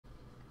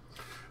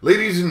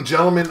Ladies and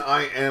gentlemen,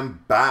 I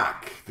am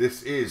back.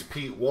 This is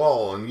Pete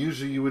Wall, and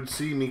usually you would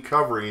see me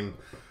covering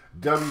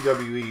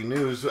WWE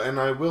news, and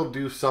I will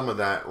do some of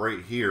that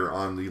right here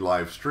on the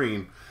live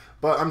stream,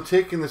 but I'm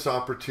taking this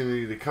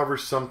opportunity to cover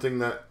something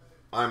that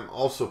I'm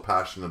also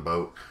passionate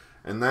about,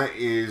 and that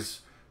is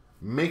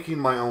making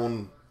my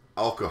own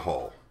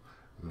alcohol.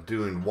 I'm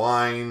doing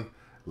wine.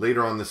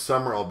 Later on this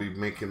summer, I'll be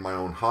making my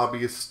own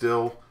hobbyist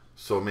still.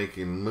 So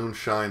making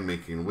moonshine,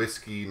 making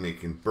whiskey,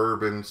 making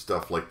bourbon,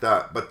 stuff like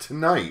that. But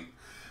tonight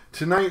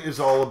is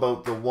all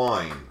about the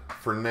wine,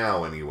 for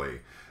now anyway.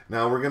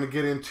 Now we're going to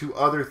get into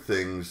other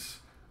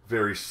things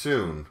very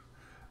soon.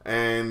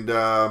 And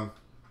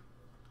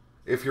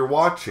if you're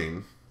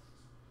watching,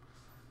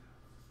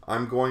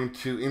 I'm going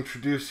to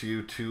introduce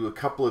you to a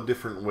couple of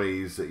different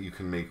ways that you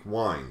can make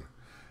wine.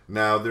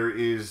 Now there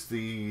is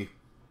the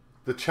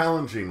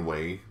challenging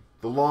way,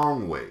 the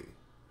long way.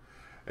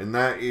 And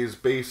that is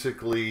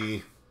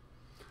basically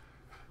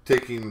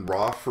taking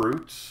raw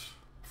fruits,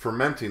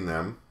 fermenting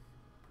them,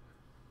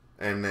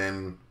 and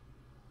then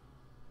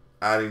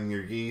adding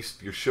your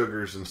yeast, your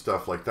sugars, and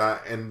stuff like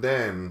that, and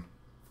then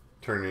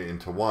turning it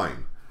into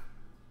wine.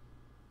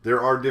 There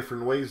are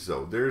different ways,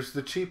 though. There's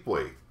the cheap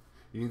way.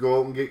 You can go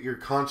out and get your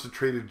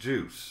concentrated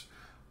juice.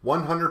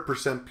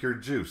 100% pure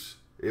juice.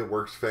 It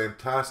works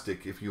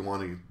fantastic if you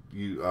want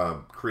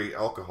to create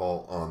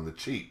alcohol on the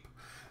cheap.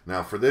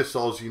 Now, for this,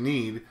 all you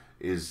need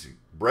is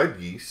bread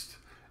yeast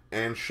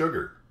and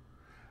sugar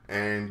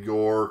and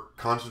your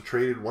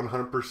concentrated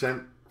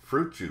 100%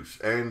 fruit juice,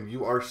 and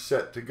you are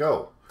set to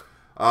go.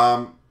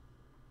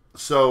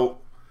 So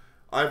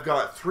I've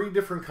got 3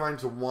 different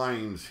kinds of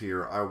wines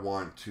here I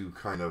want to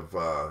kind of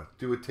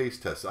do a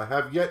taste test. I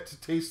have yet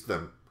to taste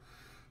them,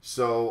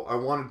 so I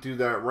want to do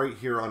that right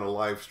here on a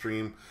live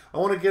stream. I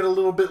want to get a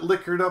little bit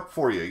liquored up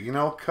for you, you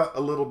know, cut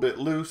a little bit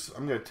loose.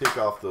 I'm going to take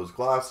off those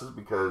glasses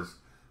because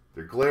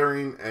they're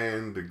glaring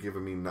and they're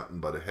giving me nothing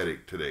but a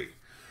headache today.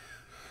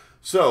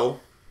 So,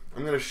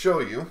 I'm going to show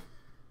you.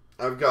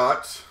 I've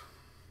got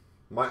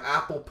my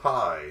apple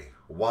pie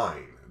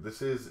wine. This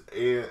is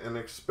an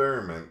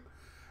experiment.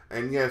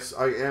 And yes,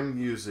 I am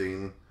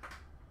using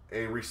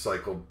a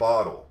recycled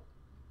bottle.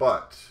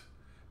 But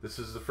this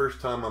is the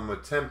first time I'm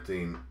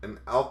attempting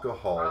an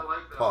alcohol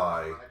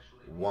pie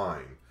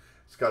wine.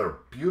 It's got a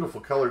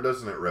beautiful color,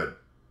 doesn't it, Red?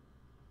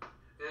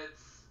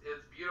 It's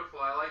beautiful.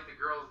 I like the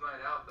girls'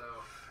 night out, though.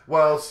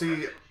 Well, see, I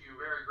thank you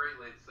very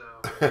greatly,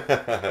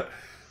 so.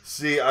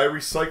 See, I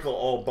recycle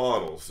all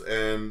bottles,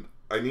 and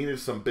I needed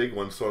some big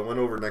ones, so I went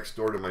over next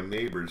door to my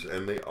neighbors,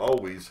 and they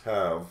always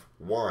have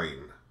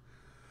wine.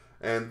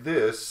 And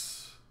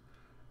this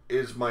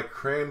is my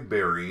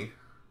cranberry,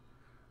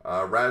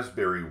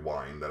 raspberry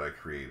wine that I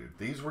created.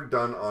 These were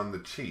done on the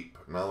cheap,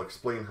 and I'll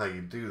explain how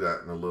you do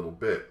that in a little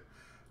bit.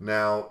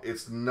 Now,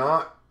 it's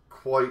not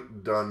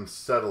quite done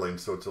settling,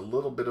 so it's a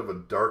little bit of a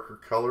darker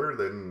color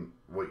than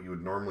what you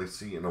would normally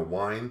see in a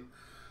wine,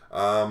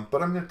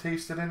 but I'm going to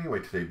taste it anyway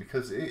today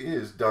because it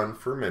is done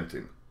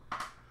fermenting.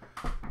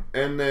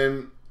 And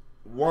then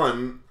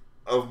one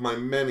of my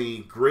many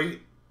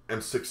great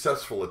and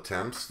successful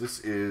attempts, this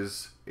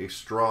is a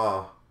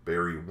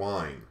strawberry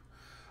wine.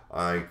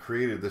 I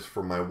created this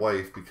for my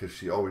wife because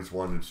she always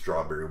wanted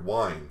strawberry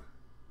wine.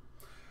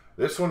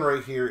 This one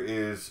right here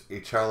is a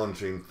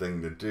challenging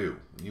thing to do.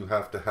 You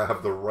have to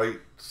have the right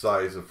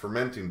size of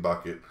fermenting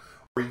bucket,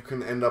 or you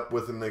can end up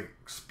with an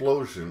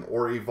explosion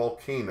or a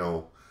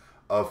volcano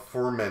of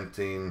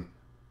fermenting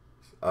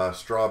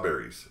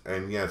strawberries.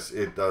 And yes,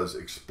 it does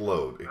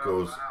explode. It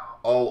goes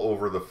all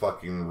over the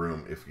fucking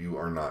room if you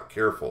are not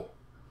careful.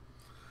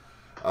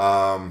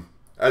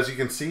 As you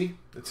can see,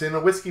 it's in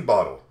a whiskey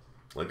bottle.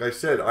 Like I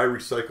said, I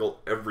recycle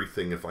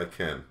everything if I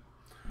can.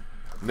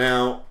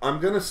 Now, I'm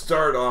going to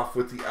start off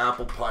with the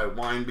apple pie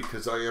wine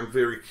because I am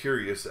very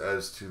curious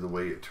as to the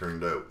way it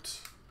turned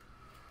out.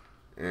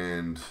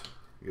 And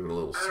give it a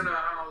little I don't know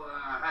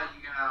how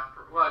you get out.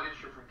 Well, I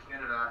guess you're from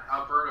Canada.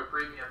 Alberta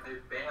Premium,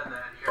 they've banned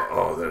that here.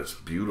 Oh, that's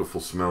beautiful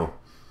smell.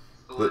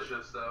 It's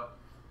delicious, though.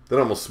 That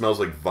almost smells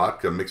like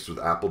vodka mixed with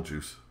apple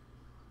juice.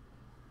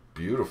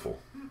 Beautiful.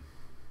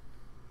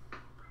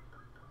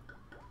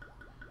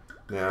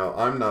 Now,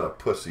 I'm not a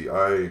pussy.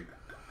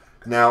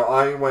 Now,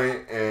 I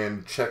went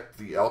and checked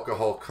the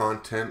alcohol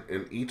content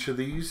in each of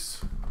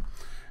these.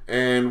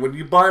 And when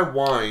you buy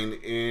wine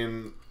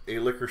in a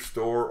liquor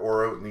store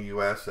or out in the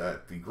U.S.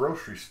 at the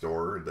grocery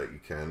store that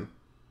you can,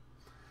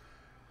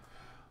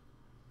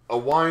 a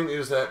wine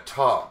is at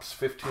tops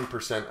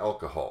 15%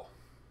 alcohol.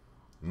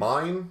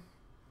 Mine,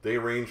 they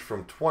range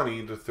from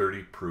 20 to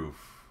 30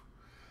 proof.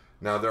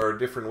 Now, there are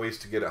different ways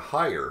to get it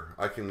higher.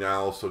 I can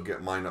now also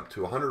get mine up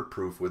to 100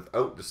 proof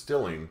without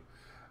distilling.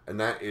 And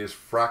that is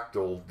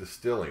fractal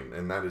distilling,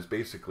 and that is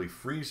basically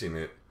freezing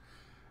it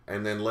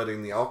and then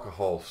letting the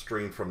alcohol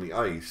strain from the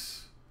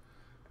ice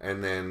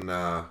and then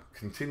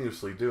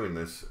continuously doing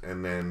this,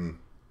 and then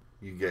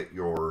you get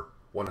your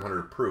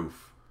 100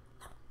 proof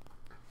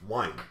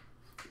wine.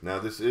 Now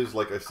this is,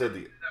 like I said,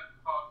 the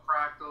called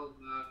fractal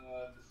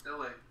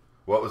distilling.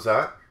 What was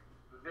that?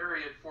 Very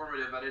very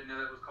informative. I didn't know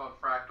that was called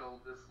fractal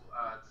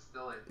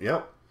distilling.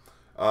 Yep.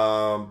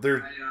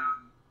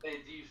 They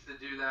used to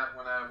do that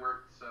when I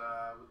worked with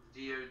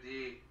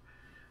DOD.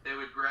 They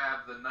would grab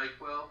the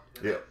NyQuil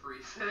and then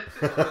freeze it.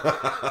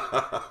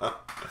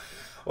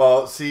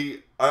 Well, see,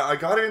 I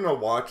got into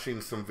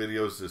watching some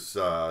videos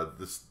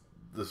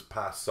this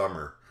past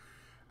summer,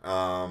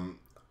 and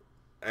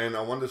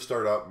I wanted to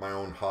start up my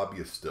own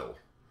hobbyist still.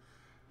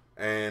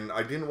 And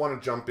I didn't want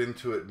to jump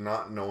into it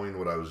not knowing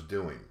what I was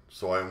doing.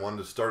 So I wanted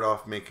to start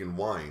off making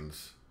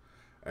wines,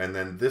 and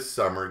then this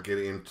summer get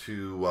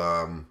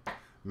into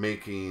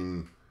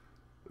making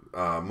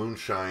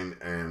moonshine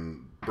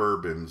and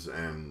bourbons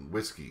and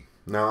whiskey.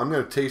 Now I'm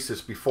going to taste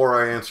this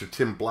before I answer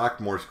Tim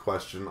Blackmore's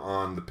question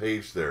on the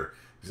page there.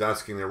 He's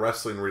asking a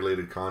wrestling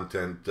related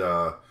content,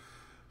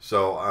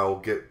 so I'll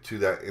get to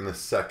that in a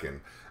second.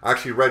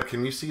 Actually, Red,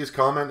 can you see his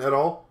comment at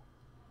all?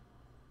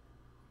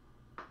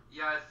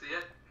 Yeah, I see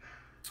it.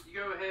 You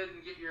go ahead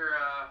and get your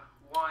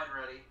wine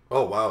ready.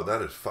 Oh wow,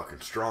 that is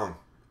fucking strong.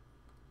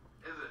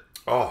 Is it?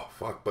 Oh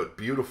fuck, but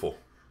beautiful.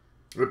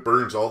 It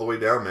burns all the way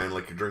down, man,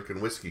 like you're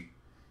drinking whiskey.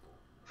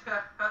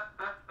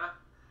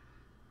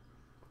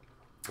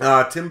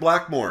 Tim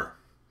Blackmore.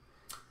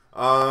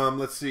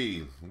 Let's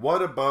see.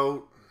 What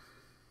about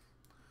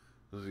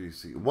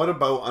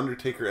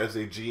Undertaker as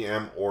a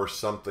GM or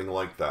something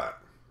like that?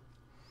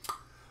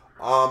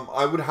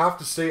 I would have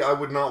to say I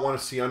would not want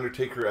to see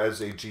Undertaker as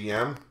a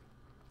GM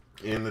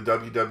in the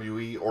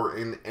WWE or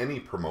in any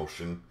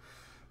promotion,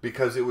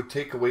 because it would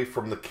take away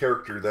from the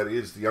character that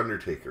is the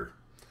Undertaker.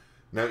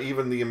 Now,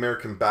 even the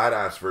American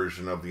Badass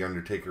version of the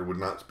Undertaker would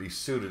not be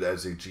suited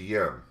as a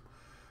GM.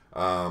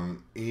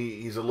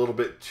 He's a little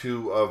bit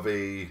too of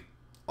a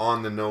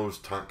on-the-nose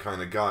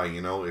kind of guy,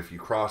 you know. If you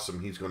cross him,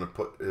 he's going to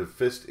put a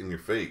fist in your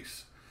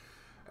face.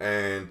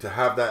 And to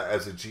have that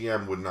as a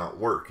GM would not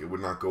work. It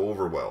would not go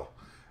over well.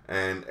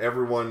 And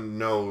everyone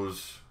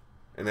knows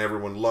and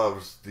everyone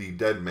loves the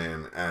Dead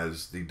Man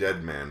as the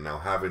Dead Man. Now,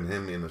 having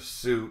him in a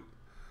suit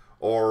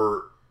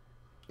or,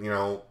 you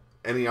know,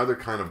 any other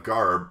kind of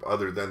garb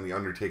other than the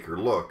Undertaker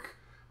look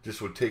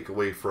just would take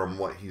away from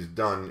what he's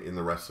done in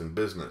the wrestling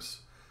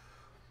business.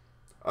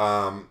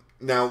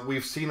 Now,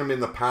 we've seen him in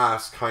the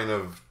past kind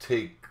of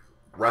take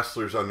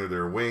wrestlers under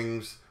their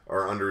wings,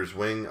 or under his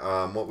wing.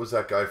 What was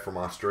that guy from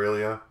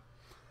Australia?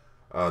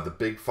 The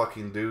big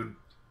fucking dude?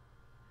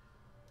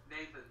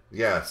 Nathan.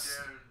 Yes.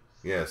 Jones.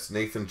 Yes,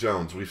 Nathan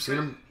Jones. We've seen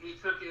him. He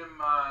took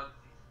him,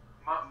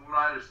 from what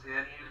I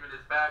understand, he had him in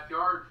his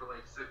backyard for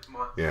like 6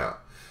 months. Yeah.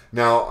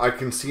 Now, I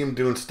can see him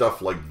doing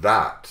stuff like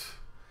that.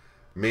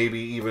 Maybe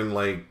even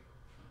like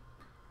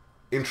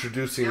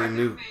introducing a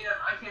new...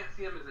 I can't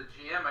see him as a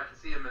GM. I can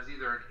see him as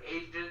either an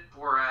agent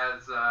or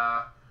as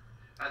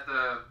at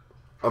the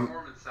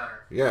performance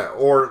center. Yeah,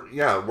 or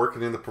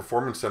working in the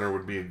performance center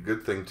would be a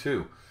good thing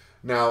too.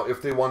 Now,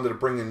 if they wanted to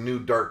bring a new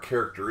dark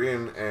character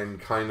in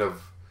and kind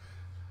of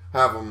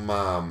have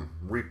him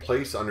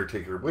replace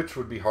Undertaker, which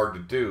would be hard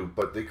to do,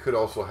 but they could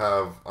also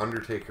have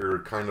Undertaker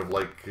kind of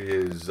like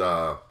his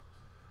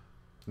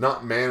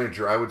not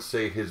manager, I would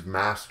say his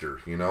master,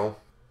 you know?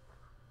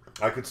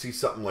 I could see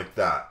something like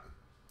that.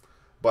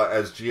 But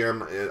as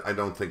GM, I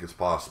don't think it's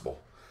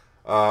possible.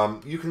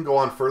 You can go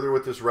on further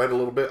with this, Red, a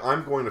little bit.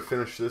 I'm going to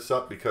finish this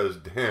up because,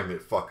 damn,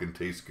 it fucking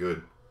tastes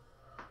good.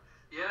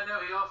 Yeah, no,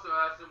 he also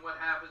asked him what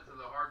happened to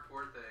the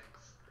hardcore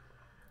things.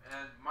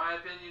 And my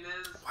opinion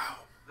is,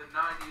 the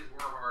 90s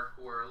were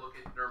hardcore. Look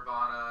at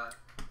Nirvana,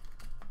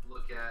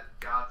 look at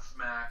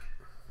Godsmack,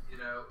 you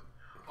know.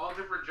 All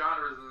different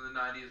genres in the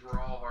 90s were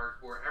all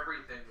hardcore.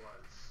 Everything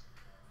was.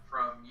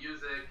 From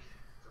music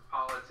to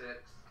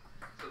politics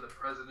to the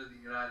President of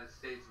the United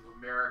States of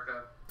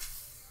America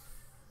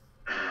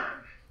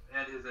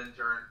and his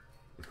intern.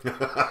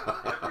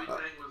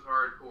 Everything was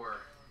hardcore.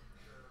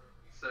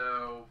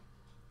 So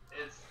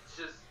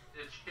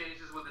it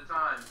changes with the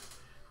times.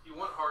 If you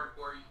want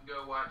hardcore, you can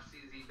go watch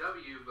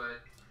CZW,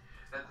 but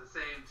at the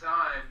same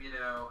time, you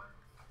know,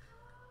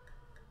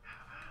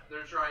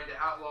 they're trying to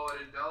outlaw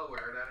it in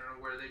Delaware, and I don't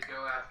know where they'd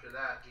go after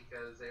that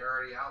because they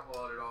already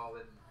outlawed it all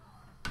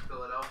in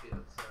Philadelphia.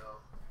 So,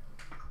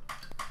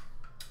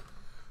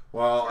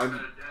 well, to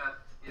death,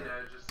 you know,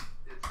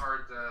 it's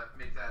hard to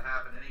make that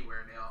happen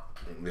anywhere now.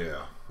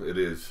 Yeah, it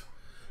is.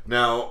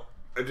 Now,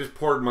 I just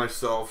poured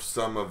myself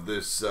some of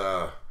this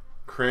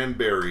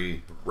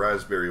cranberry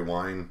raspberry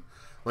wine.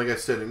 Like I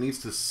said, it needs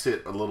to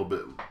sit a little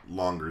bit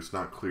longer. It's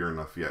not clear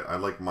enough yet. I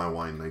like my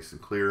wine nice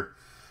and clear.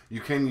 You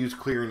can use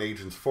clearing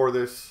agents for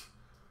this.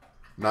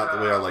 Not the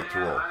way I like to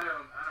roll. I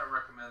don't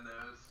recommend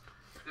those.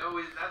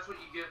 That's what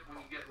you get when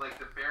you get like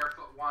the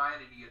barefoot wine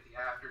and you get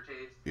the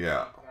aftertaste.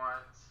 Yeah.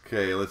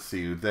 Okay, let's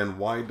see. Then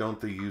why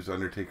don't they use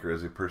Undertaker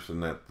as a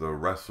person that the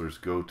wrestlers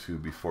go to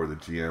before the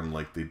GM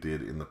like they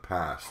did in the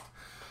past?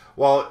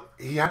 Well,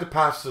 he had to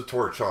pass the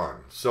torch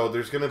on. So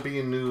there's going to be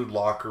a new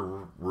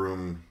locker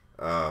room,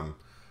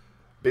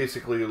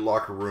 basically a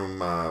locker room,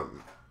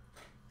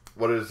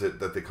 what is it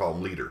that they call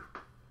him? Leader.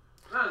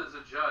 No, there's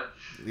a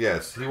judge.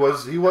 Yes, he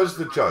was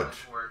the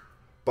judge.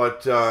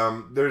 But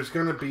there's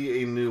going to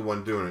be a new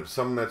one doing it.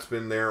 Someone that's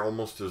been there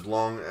almost as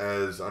long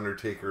as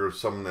Undertaker.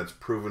 Someone that's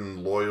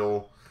proven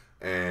loyal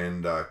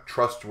and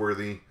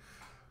trustworthy.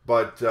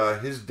 But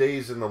his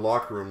days in the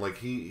locker room, like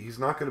he's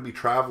not going to be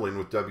traveling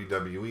with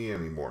WWE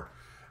anymore.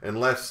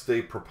 Unless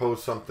they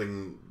propose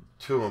something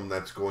to him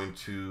that's going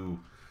to,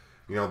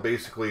 you know,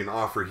 basically an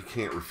offer he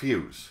can't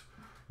refuse.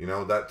 You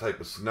know, that type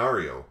of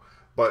scenario.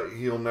 But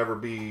he'll never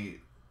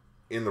be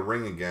in the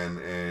ring again,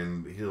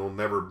 and he'll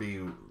never be,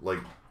 like,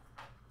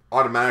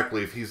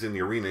 automatically, if he's in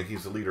the arena,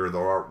 he's the leader of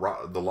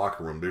the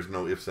locker room. There's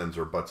no ifs, ands,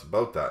 or buts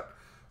about that.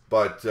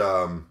 But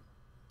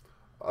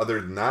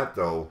other than that,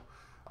 though,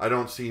 I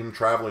don't see him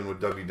traveling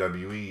with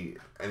WWE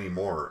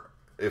anymore,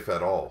 if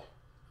at all.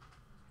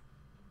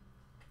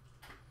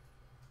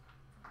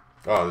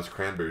 Oh, this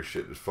cranberry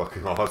shit is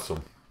fucking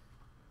awesome.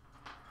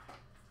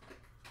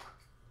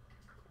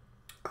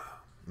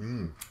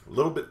 A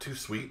little bit too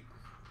sweet.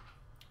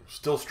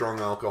 Still strong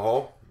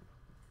alcohol.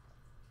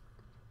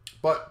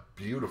 But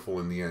beautiful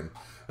in the end.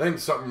 I think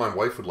it's something my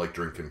wife would like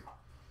drinking.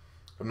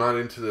 I'm not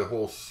into the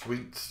whole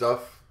sweet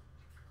stuff.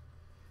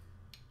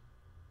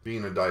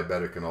 Being a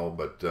diabetic and all,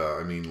 but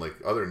I mean, like,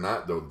 other than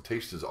that, though, the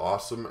taste is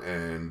awesome,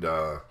 and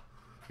the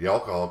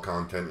alcohol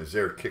content is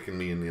there, kicking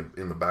me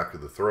in the back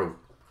of the throat.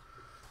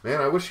 Man,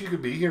 I wish you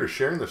could be here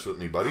sharing this with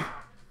me, buddy.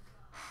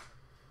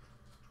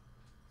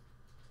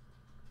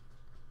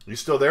 You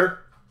still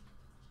there?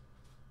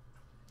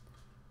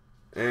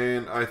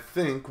 And I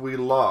think we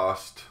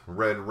lost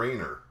Red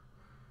Rainer.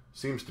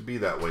 Seems to be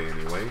that way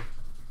anyway.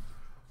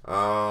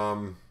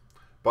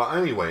 But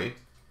anyway,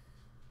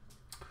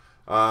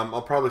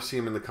 I'll probably see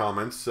him in the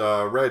comments.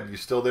 Red, you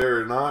still there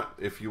or not?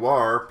 If you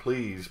are,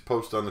 please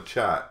post on the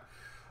chat.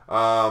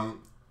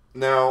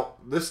 Now,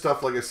 this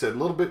stuff, like I said, a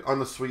little bit on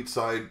the sweet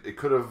side. It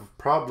could have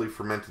probably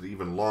fermented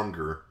even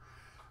longer.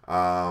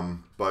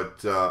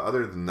 But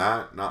other than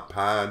that, not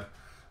bad.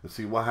 Let's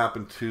see what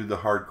happened to the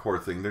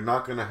hardcore thing. They're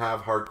not going to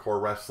have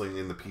hardcore wrestling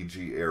in the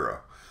PG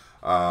era.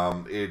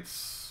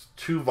 It's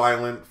too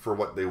violent for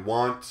what they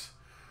want.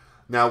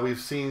 Now, we've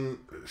seen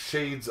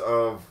shades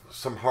of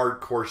some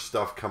hardcore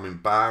stuff coming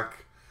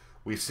back.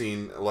 We've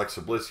seen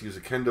Alexa Bliss use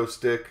a kendo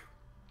stick.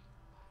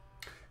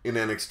 In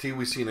NXT,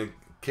 we've seen a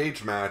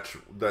cage match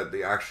that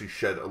they actually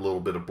shed a little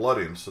bit of blood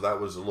in. So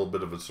that was a little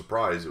bit of a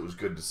surprise. It was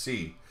good to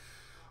see.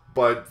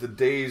 But the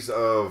days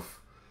of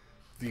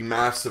the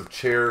massive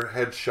chair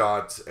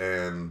headshots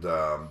and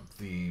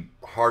the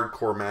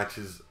hardcore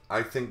matches,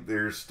 I think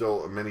there's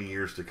still many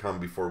years to come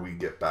before we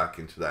get back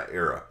into that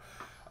era.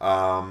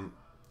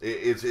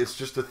 It's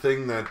just a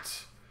thing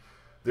that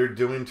they're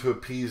doing to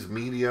appease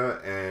media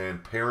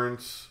and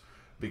parents,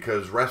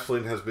 because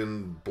wrestling has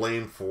been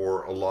blamed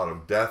for a lot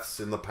of deaths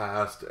in the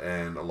past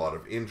and a lot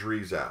of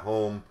injuries at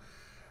home.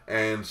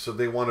 And so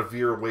they want to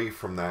veer away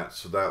from that,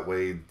 so that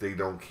way they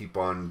don't keep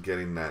on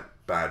getting that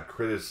bad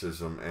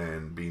criticism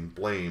and being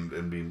blamed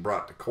and being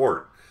brought to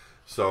court.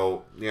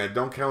 So, yeah,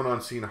 don't count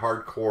on seeing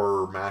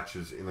hardcore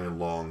matches in a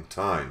long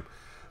time.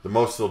 The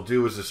most they'll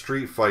do is a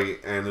street fight,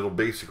 and it'll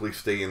basically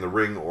stay in the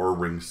ring or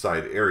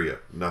ringside area.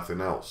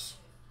 Nothing else.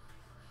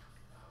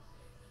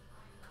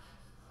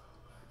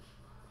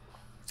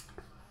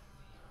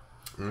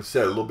 Like I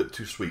said, a little bit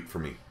too sweet for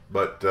me,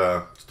 but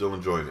still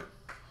enjoying it.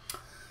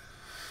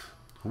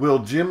 Will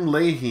Jim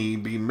Leahy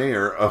be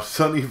mayor of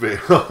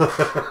Sunnyvale?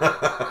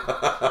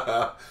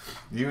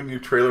 You and your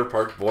Trailer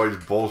Park Boys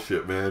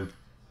bullshit, man.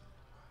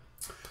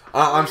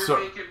 I'm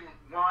sorry. Making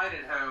wine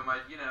at home,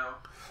 you know.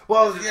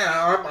 Well,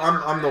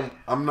 yeah,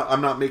 I'm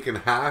not making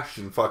hash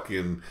and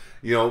fucking,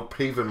 you know,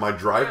 paving my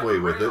driveway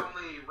with it.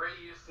 Ray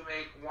used to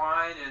make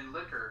wine and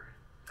liquor.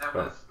 That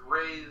was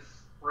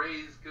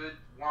Ray's good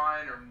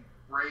wine or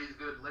Ray's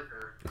good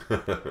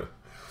liquor.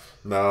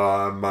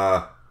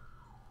 No,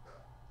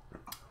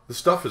 the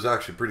stuff is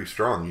actually pretty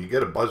strong. You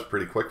get a buzz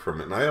pretty quick from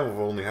it, and I have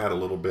only had a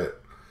little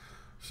bit.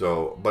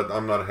 So, but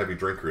I'm not a heavy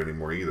drinker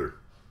anymore either.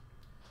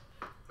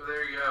 So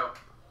there you go.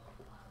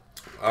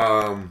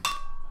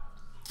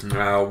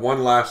 Now,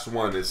 one last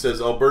one. It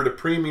says Alberta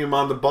Premium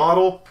on the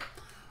bottle,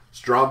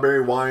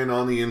 strawberry wine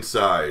on the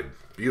inside.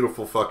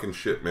 Beautiful fucking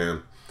shit,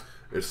 man.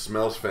 It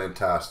smells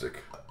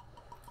fantastic.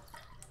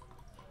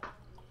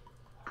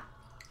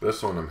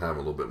 This one I'm having a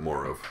little bit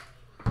more of.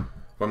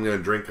 If I'm going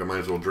to drink, I might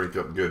as well drink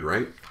up good,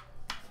 right?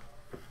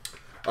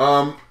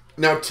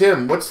 Now,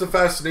 Tim, what's the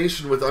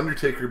fascination with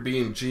Undertaker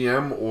being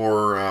GM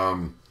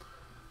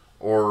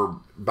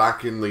or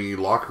back in the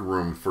locker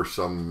room for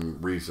some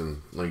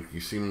reason? Like, you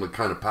seem like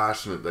kind of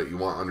passionate that you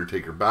want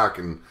Undertaker back,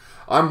 and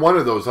I'm one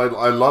of those.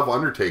 I love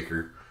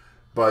Undertaker,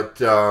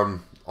 but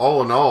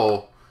all in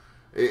all,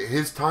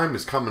 his time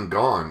is come and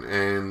gone.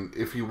 And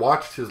if you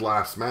watched his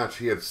last match,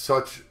 he had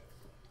such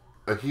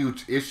a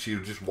huge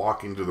issue just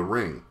walking to the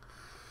ring.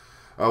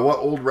 What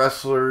old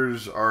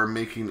wrestlers are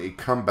making a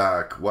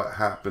comeback? What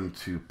happened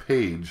to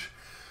Paige?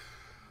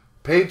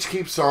 Paige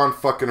keeps on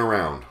fucking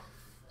around.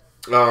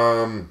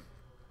 And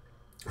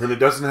it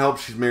doesn't help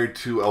she's married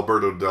to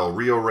Alberto Del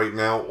Rio right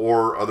now,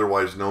 or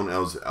otherwise known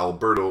as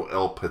Alberto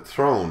El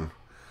Patron.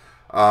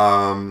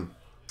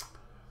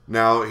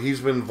 Now,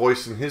 he's been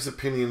voicing his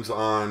opinions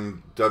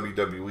on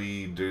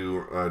WWE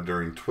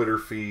during Twitter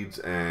feeds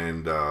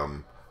and,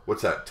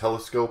 what's that,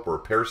 Telescope or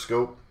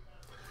Periscope?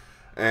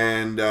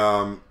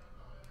 And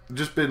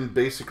just been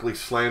basically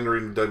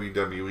slandering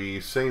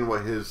WWE, saying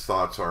what his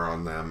thoughts are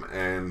on them.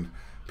 And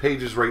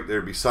Paige is right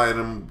there beside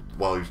him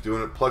while he's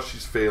doing it. Plus,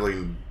 she's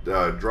failing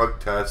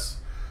drug tests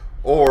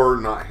or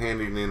not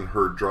handing in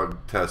her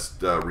drug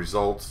test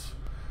results.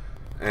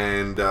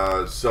 And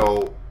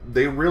so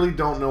they really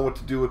don't know what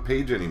to do with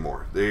Paige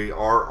anymore. They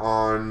are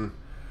on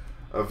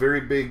a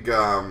very big,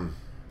 I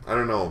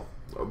don't know,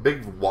 a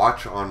big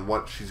watch on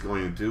what she's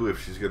going to do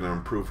if she's going to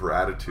improve her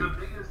attitude.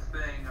 The biggest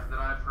thing that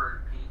I've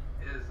heard,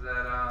 Pete, is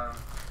that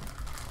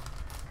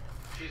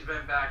she's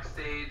been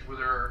backstage with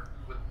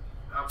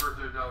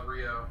Alberto Del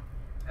Rio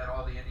at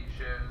all the indie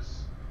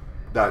shows.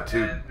 That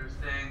too. And they're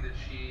saying that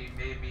she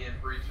may be in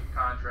breach of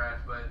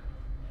contract, but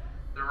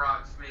The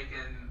Rock's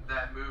making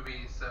that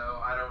movie,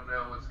 so I don't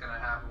know what's going to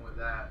happen with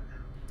that.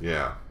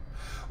 Yeah.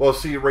 Well,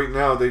 see, right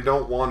now they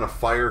don't want to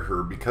fire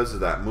her because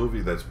of that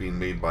movie that's being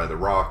made by The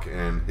Rock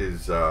and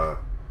his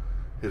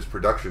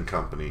production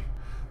company.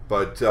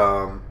 But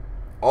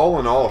all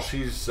in all,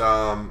 she's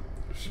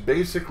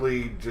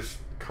basically just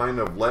kind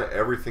of let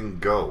everything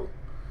go.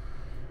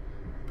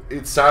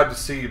 It's sad to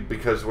see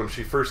because when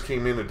she first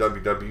came into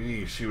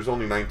WWE, she was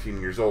only 19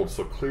 years old,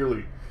 so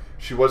clearly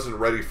she wasn't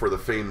ready for the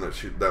fame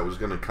that was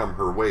going to come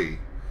her way.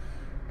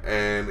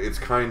 And it's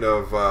kind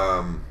of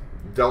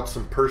dealt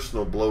some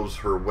personal blows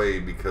her way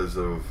because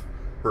of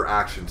her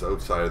actions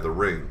outside of the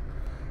ring.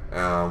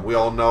 We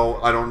all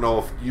know, I don't know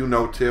if you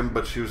know, Tim,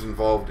 but she was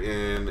involved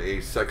in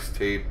a sex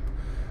tape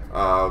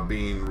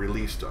being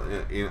released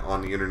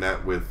on the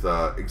internet with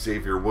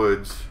Xavier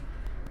Woods.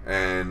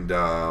 And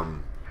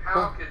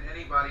how can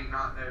anybody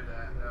not know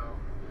that, though?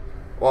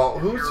 Well,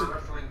 if who's you're a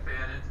wrestling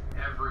fan? It's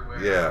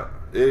everywhere. Yeah,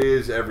 it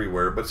is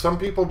everywhere. But some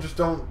people just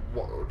don't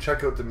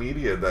check out the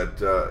media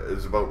that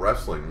is about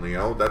wrestling. You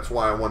know, that's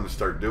why I wanted to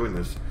start doing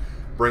this,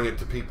 bring it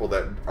to people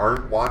that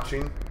aren't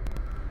watching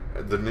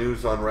the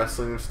news on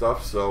wrestling and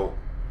stuff. So,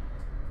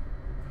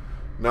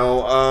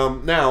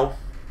 no, now,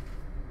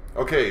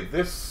 okay,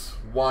 this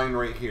wine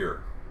right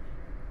here.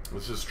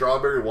 This is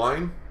strawberry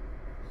wine.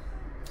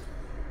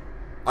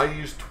 I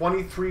used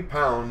 23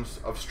 pounds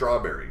of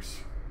strawberries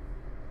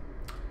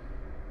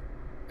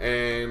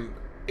and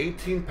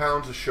 18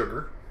 pounds of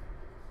sugar,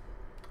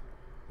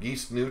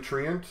 yeast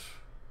nutrient,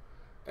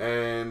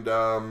 and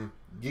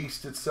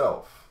yeast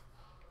itself.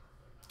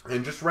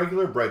 And just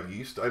regular bread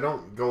yeast. I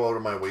don't go out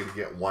of my way to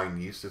get wine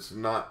yeast. It's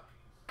not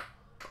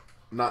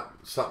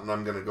something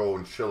I'm going to go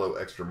and shill out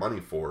extra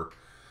money for.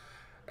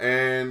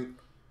 And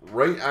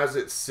right as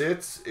it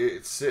sits,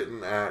 it's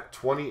sitting at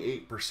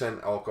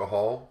 28%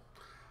 alcohol.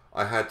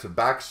 I had to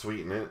back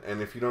sweeten it,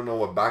 and if you don't know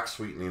what back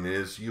sweetening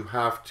is, you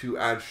have to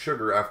add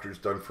sugar after it's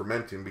done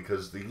fermenting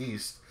because the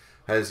yeast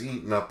has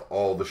eaten up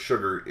all the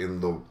sugar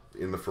in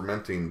the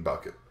fermenting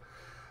bucket.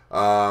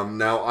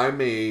 Now I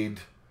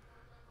made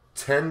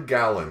 10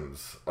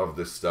 gallons of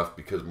this stuff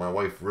because my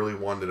wife really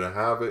wanted to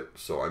have it,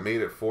 so I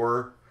made it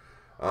for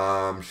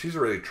her. She's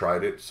already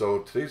tried it, so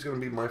today's going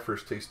to be my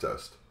first taste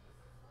test.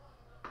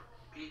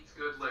 Pete's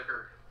good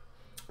liquor.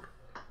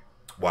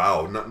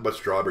 Wow, nothing but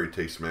strawberry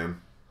taste,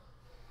 man.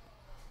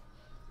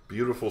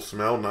 Beautiful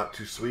smell, not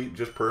too sweet,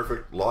 just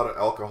perfect. A lot of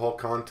alcohol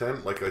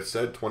content, like I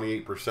said,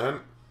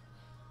 28%.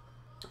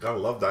 Gotta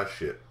love that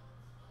shit.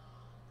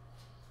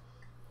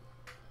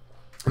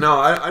 No,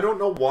 I don't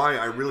know why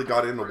I really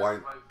got into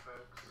wine.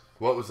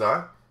 What was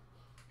that?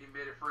 He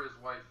made it for his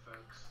wife,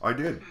 folks. I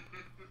did.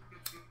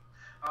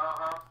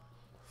 Uh-huh.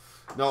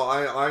 No,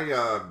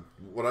 I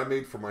what I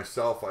made for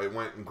myself, I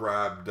went and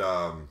grabbed,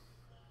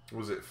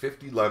 was it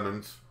 50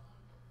 lemons,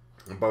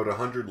 about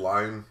 100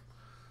 lime,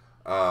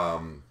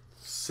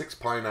 6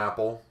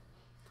 pineapple,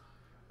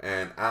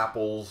 and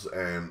apples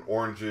and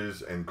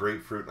oranges and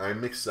grapefruit. And I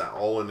mix that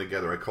all in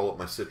together. I call it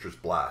my citrus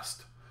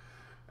blast.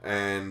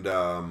 And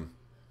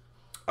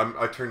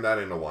I turned that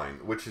into wine,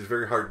 which is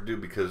very hard to do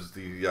because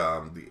the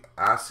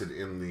acid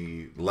in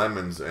the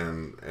lemons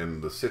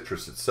and the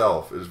citrus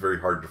itself is very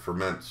hard to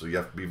ferment. So you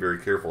have to be very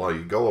careful how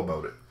you go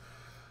about it.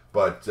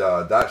 But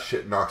that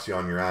shit knocks you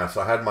on your ass.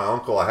 I had my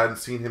uncle. I hadn't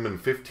seen him in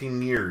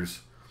 15 years.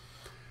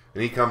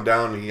 And he come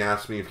down and he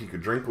asked me if he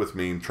could drink with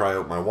me and try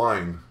out my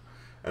wine.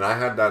 And I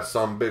had that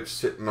sumbitch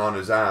sitting on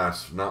his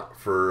ass, not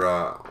for,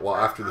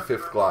 after the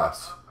 5th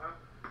glass.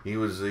 He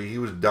was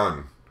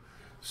done.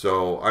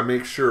 So I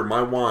make sure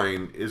my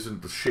wine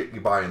isn't the shit you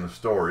buy in the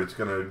store. It's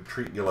going to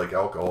treat you like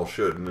alcohol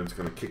should, and it's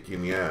going to kick you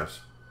in the ass.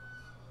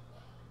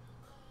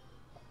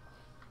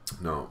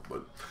 No,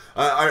 but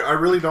I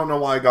really don't know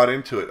why I got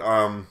into it.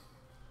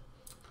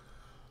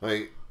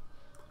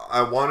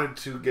 I wanted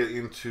to get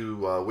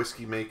into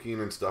whiskey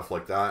making and stuff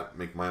like that.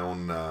 Make my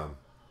own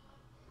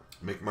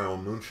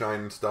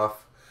moonshine and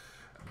stuff.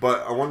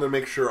 But I wanted to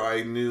make sure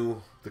I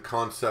knew the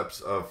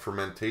concepts of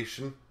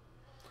fermentation.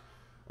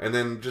 And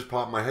then just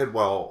popped my head,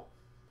 well,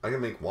 I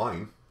can make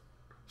wine.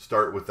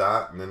 Start with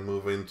that and then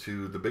move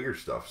into the bigger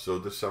stuff. So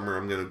this summer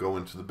I'm going to go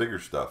into the bigger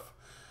stuff.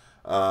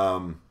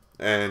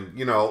 And,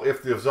 you know,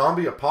 if the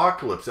zombie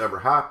apocalypse ever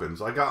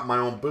happens, I got my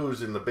own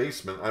booze in the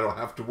basement. I don't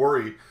have to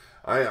worry.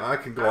 I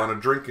can go on a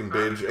drinking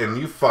binge, and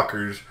you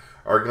fuckers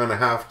are going to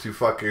have to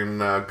fucking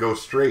go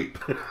straight.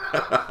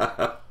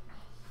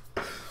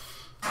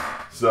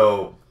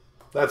 So,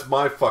 that's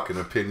my fucking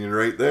opinion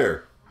right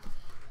there.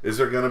 Is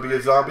there going to be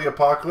a zombie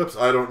apocalypse?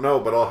 I don't know,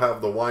 but I'll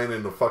have the wine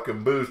and the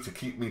fucking booze to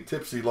keep me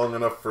tipsy long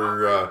enough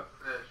for...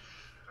 Fish.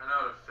 I know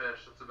how to fish.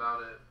 That's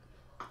about it.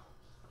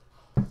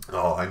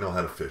 Oh, I know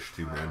how to fish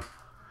too, man.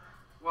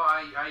 Well,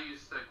 I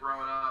used to,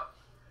 growing up,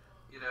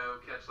 you know,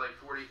 catch like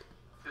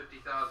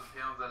 50,000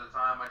 pounds at a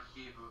time. I could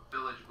keep a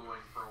village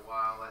going for a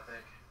while, I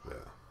think.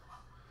 Yeah.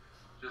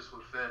 Just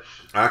with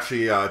fish.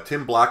 Actually,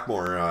 Tim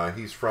Blackmore,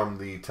 he's from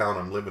the town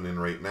I'm living in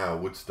right now,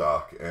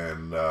 Woodstock,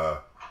 and...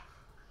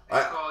 You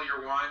call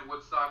your wine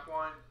Woodstock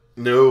wine?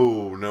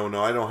 No,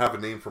 I don't have a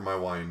name for my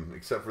wine,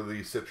 except for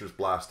the Citrus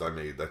Blast I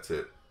made, that's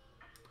it.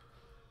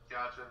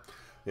 Gotcha.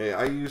 Yeah,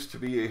 I used to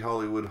be a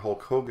Hollywood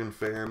Hulk Hogan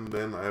fan,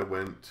 then I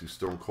went to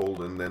Stone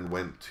Cold, and then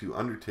went to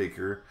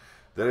Undertaker.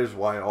 That is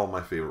why all my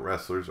favorite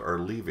wrestlers are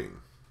leaving.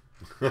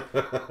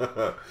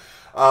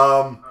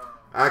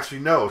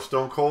 Actually, no,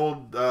 Stone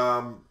Cold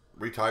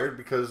retired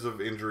because of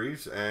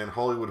injuries, and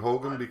Hollywood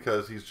Hogan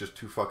because he's just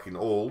too fucking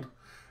old,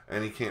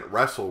 and he can't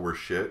wrestle worth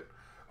shit.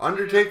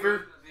 Undertaker?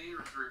 His knee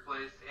was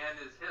replaced and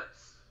his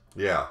hips.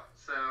 Yeah.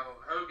 So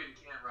Hogan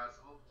can't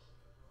wrestle.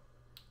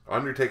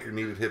 Undertaker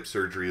needed hip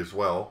surgery as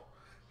well.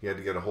 He had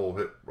to get a whole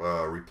hip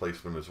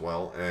replacement as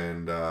well.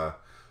 And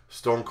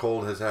Stone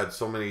Cold has had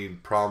so many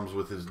problems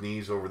with his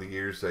knees over the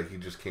years that he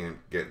just can't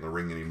get in the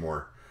ring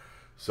anymore.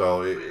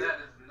 So Look at that,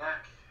 his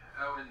neck.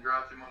 Owen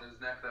dropped him on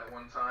his neck that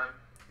one time.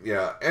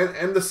 Yeah,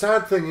 and the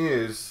sad thing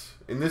is,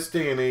 in this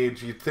day and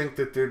age, you'd think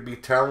that there'd be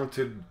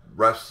talented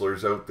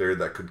wrestlers out there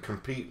that could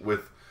compete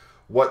with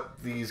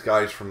what these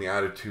guys from the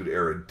Attitude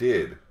Era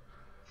did.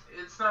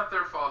 It's not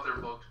their fault they're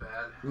booked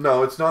bad.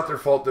 No, it's not their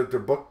fault that they're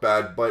booked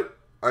bad, but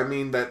I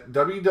mean that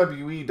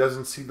WWE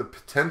doesn't see the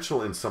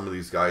potential in some of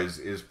these guys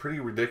is pretty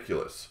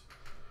ridiculous.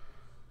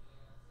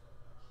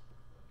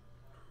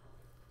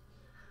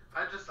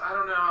 I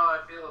don't know how I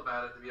feel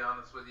about it, to be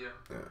honest with you.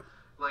 Yeah.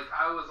 Like,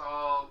 I'm in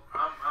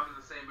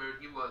the same boat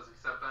he was,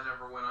 except I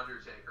never went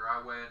Undertaker.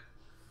 I went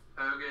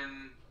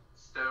Hogan,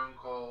 Stone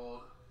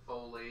Cold,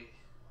 Foley,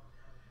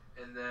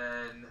 and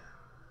then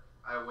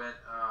I went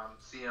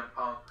CM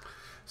Punk.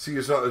 See,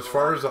 as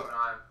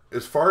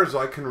far as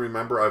I can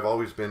remember, I've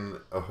always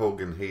been a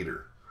Hogan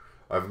hater.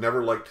 I've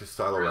never liked his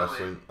style of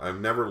wrestling.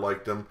 I've never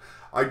liked him.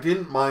 I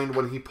didn't mind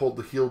when he pulled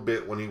the heel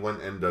bit when he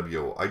went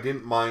NWO. I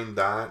didn't mind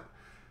that.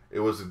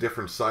 It was a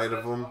different side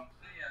of him.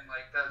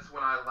 That's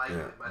when I liked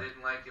him. I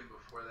didn't like him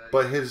before that.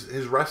 But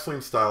his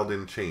wrestling style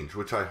didn't change,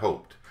 which I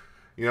hoped.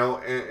 You know,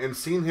 and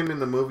seeing him in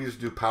the movies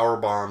do power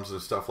bombs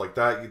and stuff like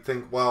that, you'd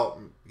think,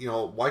 well, you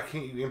know, why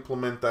can't you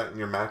implement that in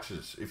your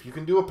matches? If you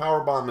can do a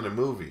power bomb in a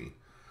movie,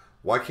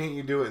 why can't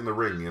you do it in the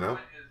ring, you know?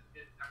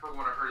 It never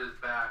want to hurt his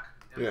back.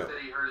 Instead,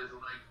 he hurt his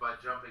legs by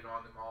jumping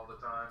on them all the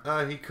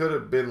time. He could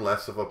have been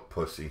less of a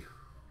pussy.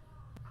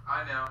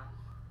 I know.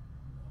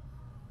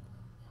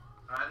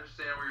 I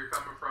understand where you're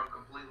coming from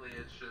completely.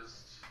 It's just...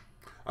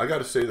 I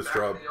gotta say the back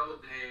in the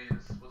old days.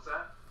 What's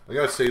that? I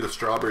gotta say the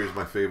strawberry is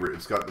my favorite.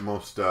 It's got the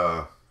most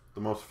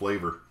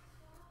flavor.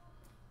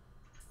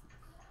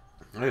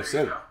 Like I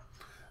said,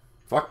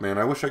 fuck man,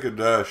 I wish I could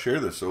share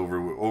this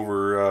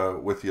over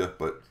with you,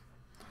 but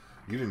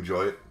you'd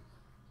enjoy it.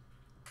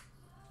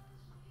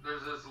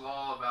 There's this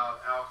law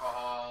about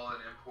alcohol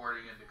and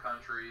importing into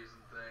countries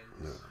and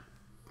things. Yeah.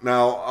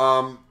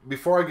 Now,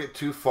 before I get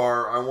too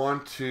far, I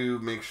want to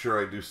make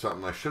sure I do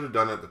something I should have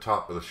done at the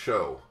top of the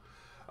show.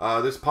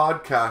 This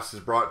podcast is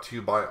brought to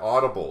you by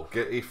Audible.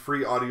 Get a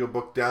free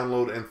audiobook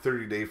download and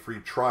 30-day free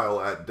trial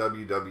at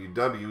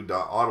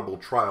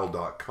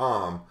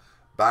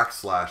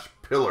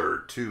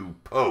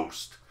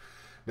www.audibletrial.com/pillar2post.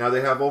 Now,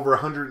 they have over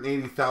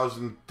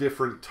 180,000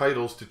 different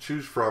titles to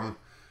choose from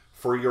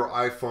for your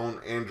iPhone,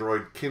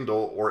 Android,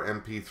 Kindle, or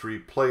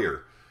MP3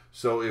 player.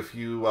 So if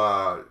you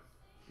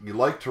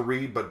like to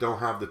read but don't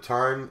have the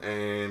time,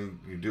 and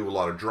you do a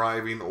lot of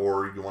driving,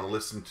 or you want to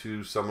listen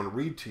to someone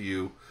read to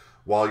you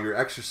while you're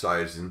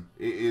exercising,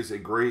 it is a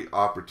great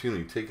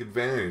opportunity. Take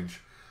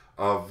advantage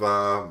of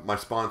my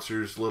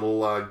sponsor's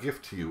little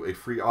gift to you, a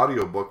free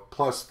audiobook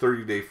plus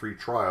 30-day free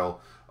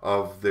trial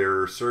of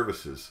their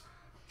services.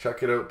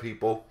 Check it out,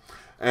 people.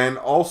 And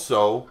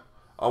also,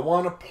 I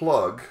want to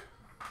plug,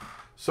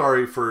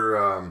 sorry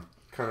for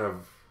kind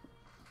of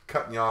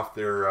cutting you off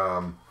there,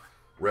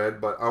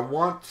 Red, but I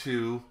want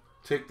to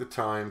take the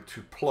time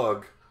to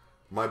plug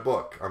my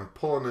book. I'm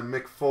pulling a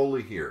Mick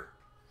Foley here.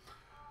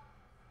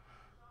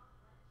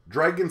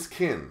 Dragon's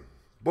Kin,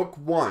 Book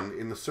 1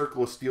 in the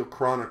Circle of Steel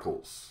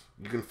Chronicles.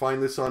 You can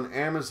find this on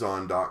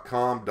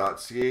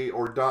Amazon.com.ca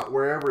or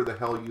wherever the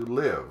hell you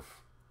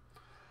live.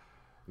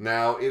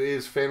 Now, it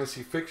is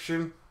fantasy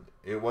fiction.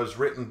 It was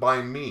written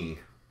by me,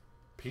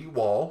 Pete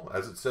Wall,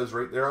 as it says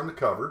right there on the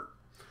cover.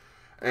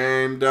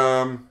 And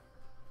I'm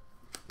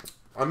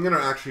I'm going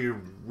to actually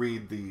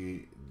read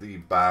the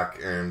back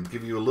and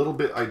give you a little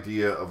bit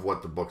idea of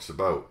what the book's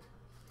about.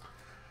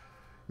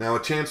 Now,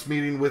 a chance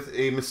meeting with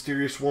a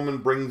mysterious woman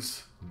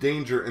brings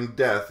danger and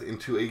death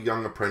into a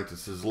young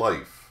apprentice's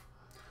life.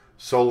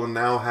 Solon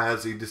now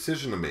has a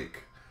decision to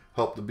make.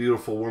 Help the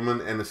beautiful woman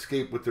and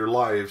escape with their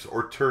lives,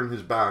 or turn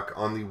his back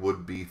on the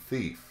would-be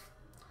thief.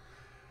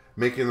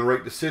 Making the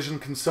right decision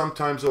can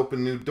sometimes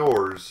open new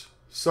doors.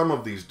 Some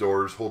of these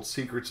doors hold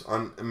secrets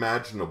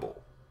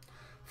unimaginable.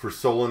 For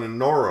Solon and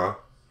Nora,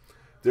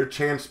 their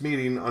chance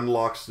meeting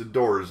unlocks the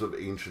doors of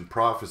ancient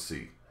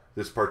prophecy.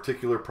 This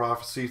particular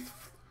prophecy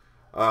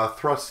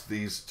thrusts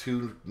these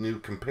two new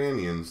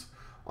companions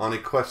on a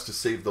quest to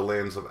save the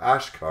lands of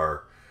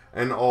Ashkar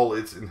and all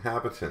its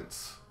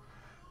inhabitants.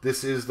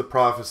 This is the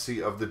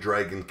prophecy of the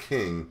Dragon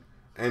King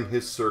and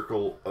his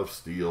Circle of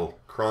Steel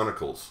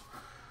Chronicles.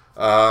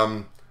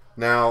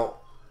 Now,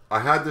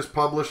 I had this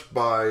published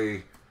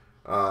by,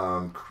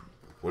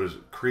 what is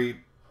it,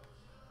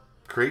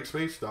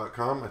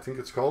 CreateSpace.com, I think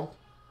it's called.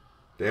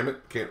 Damn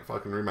it, can't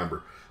fucking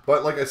remember.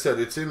 But like I said,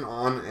 it's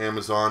on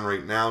Amazon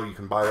right now. You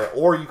can buy it,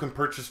 or you can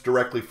purchase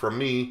directly from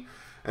me.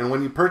 And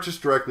when you purchase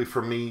directly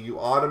from me, you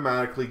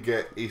automatically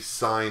get a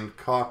signed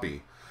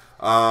copy.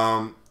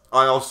 I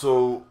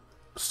also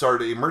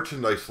started a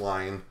merchandise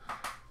line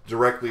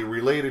directly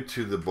related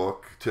to the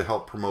book to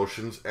help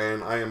promotions,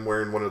 and I am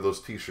wearing one of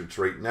those t-shirts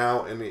right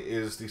now, and it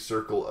is the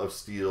Circle of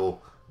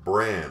Steel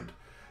brand.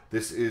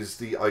 This is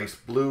the ice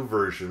blue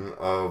version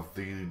of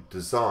the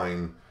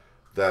design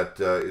that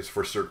is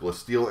for Circle of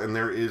Steel, and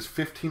there is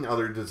 15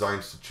 other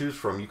designs to choose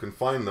from. You can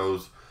find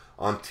those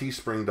on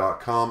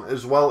teespring.com,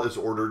 as well as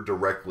order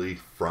directly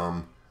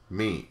from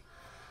me.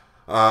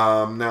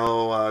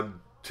 Now,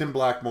 Tim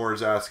Blackmore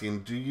is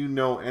asking, do you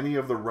know any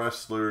of the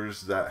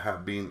wrestlers that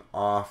have been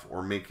off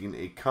or making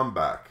a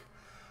comeback?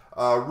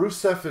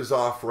 Rusev is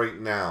off right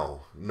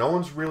now. No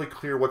one's really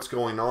clear what's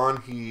going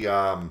on. He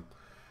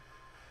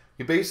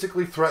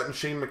basically threatened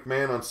Shane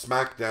McMahon on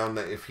SmackDown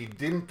that if he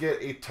didn't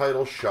get a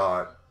title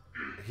shot,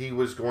 he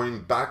was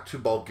going back to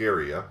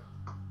Bulgaria.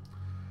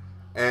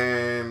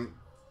 And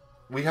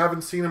we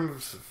haven't seen him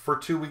for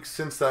 2 weeks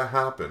since that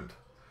happened.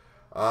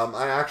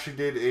 I actually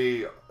did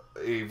a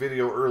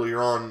video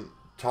earlier on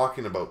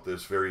talking about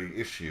this very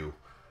issue.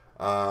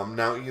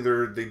 Now,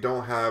 either they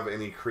don't have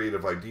any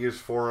creative ideas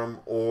for him,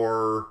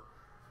 or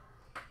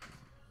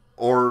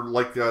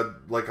like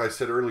I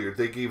said earlier,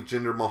 they gave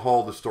Jinder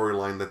Mahal the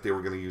storyline that they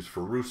were going to use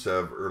for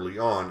Rusev early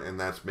on, and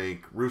that's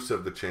make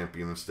Rusev the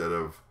champion instead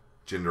of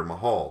Jinder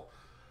Mahal.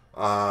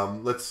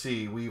 Let's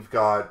see, we've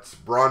got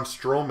Braun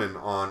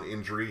Strowman on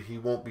injury. He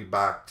won't be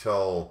back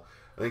till,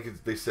 I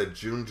think they said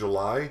June,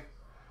 July.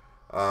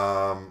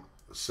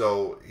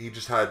 So he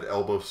just had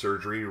elbow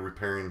surgery,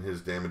 repairing his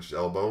damaged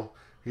elbow.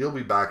 He'll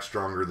be back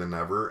stronger than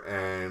ever,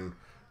 and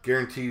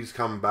guarantees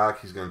coming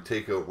back. He's going to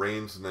take out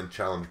Reigns and then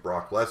challenge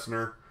Brock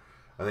Lesnar.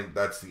 I think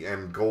that's the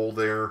end goal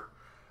there.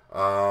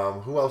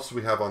 Who else do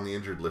we have on the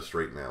injured list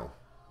right now?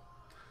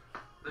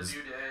 The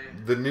New Day.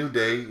 The New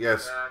Day,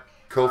 yes. Back.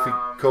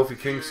 Kofi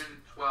Kingston.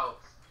 June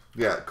 12th.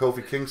 Yeah,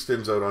 Kofi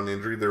Kingston's out on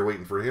injury. They're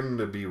waiting for him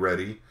to be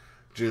ready.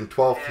 June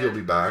 12th, And he'll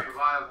be back.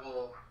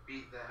 Revival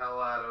beat the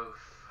hell out of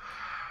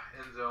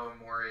Enzo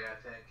Amore, I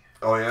think.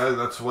 Oh yeah,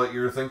 that's what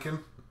you're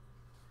thinking?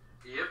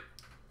 Yep.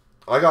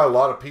 I got a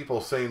lot of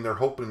people saying they're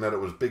hoping that it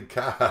was Big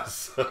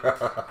Cass.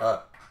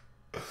 Well,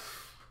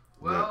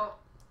 No.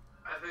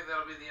 I think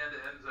that'll be the end of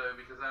Enzo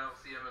because I don't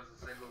see him as a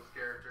singles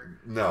character.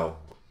 No.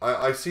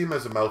 I see him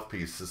as a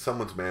mouthpiece, as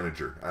someone's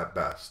manager at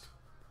best.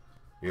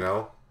 You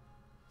know?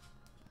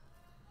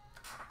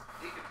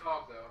 He can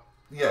talk, though.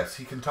 Yes,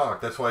 he can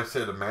talk. That's why I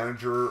said a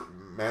manager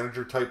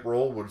type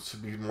role would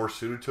be more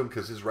suited to him,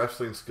 because his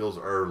wrestling skills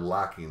are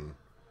lacking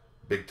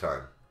big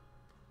time.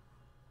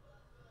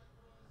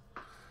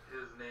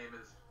 His name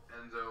is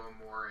Enzo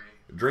Amore.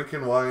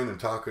 Drinking wine and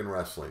talking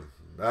wrestling.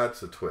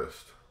 That's a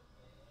twist.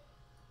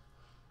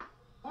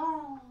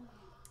 Woo!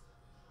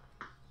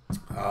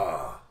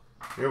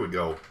 Here we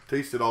go.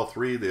 Tasted all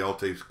three. They all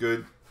taste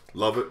good.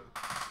 Love it.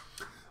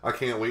 I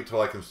can't wait till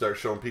I can start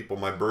showing people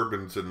my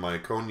bourbons and my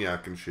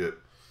cognac and shit.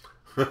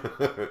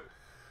 Just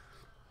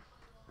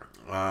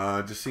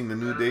seen the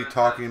New Day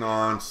talking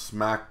on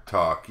Smack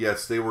Talk.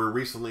 Yes, they were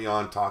recently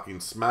on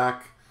Talking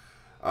Smack.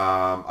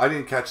 I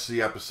didn't catch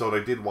the episode. I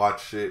did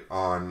watch it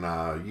on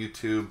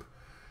YouTube.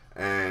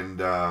 And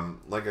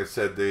like I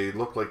said, they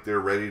look like they're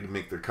ready to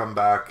make their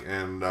comeback.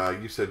 And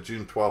you said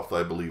June 12th,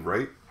 I believe,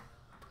 right?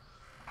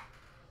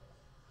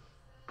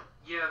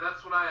 Yeah,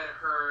 that's what I had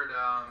heard.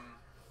 I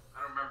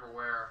don't remember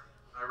where.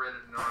 I read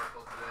it in an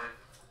article today,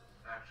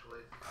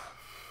 actually.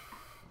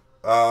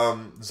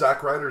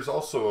 Zack Ryder's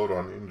also out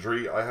on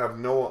injury. I have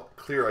no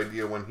clear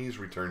idea when he's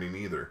returning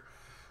either.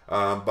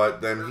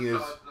 But then he is...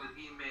 That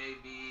he may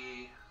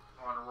be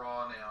on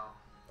Raw now.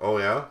 Oh,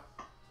 yeah?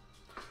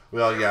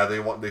 Well, yeah,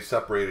 they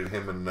separated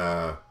him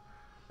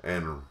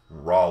and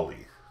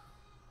Raleigh.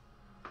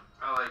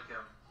 I like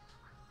him.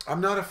 I'm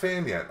not a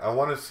fan yet. I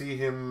want to see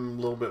him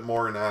a little bit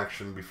more in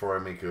action before I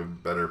make a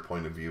better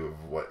point of view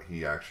of what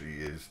he actually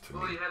is to me.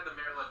 Well, he had the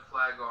Maryland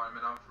flag on him,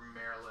 and I'm from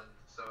Maryland,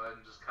 so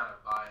I'm just kind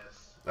of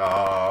biased.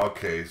 Oh,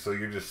 okay. So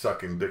you're just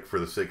sucking dick for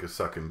the sake of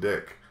sucking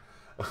dick.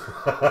 No.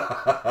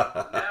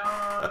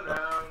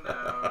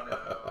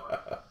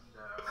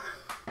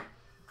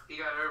 He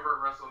got over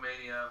at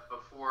WrestleMania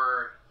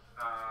before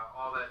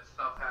all that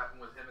stuff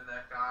happened with him and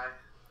that guy.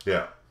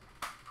 Yeah.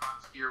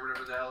 Or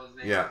whatever the hell his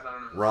name is. Yeah. I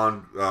don't know.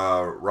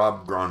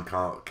 Rob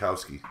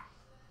Gronkowski.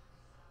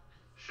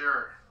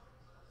 Sure.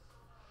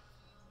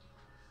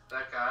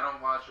 That guy. I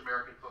don't watch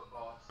American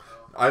football, so.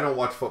 I don't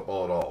watch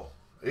football at all.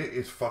 It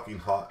is fucking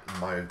hot in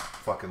my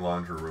fucking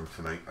laundry room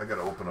tonight. I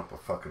gotta open up a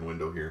fucking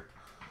window here.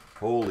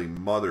 Holy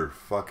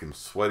motherfucking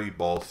sweaty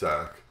ball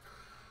sack.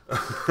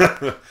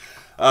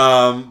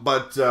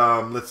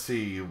 Let's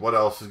see what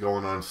else is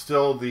going on.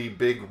 Still the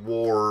big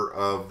war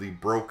of the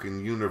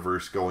broken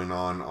universe going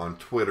on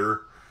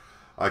Twitter.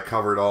 I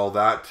covered all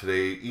that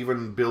today.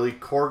 Even Billy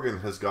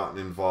Corgan has gotten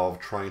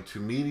involved trying to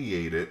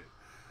mediate it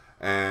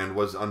and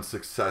was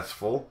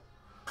unsuccessful.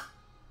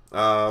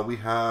 We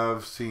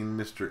have seen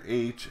Mr.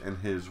 H and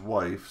his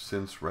wife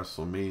since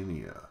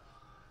WrestleMania.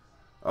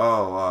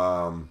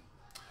 I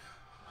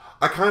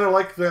kind of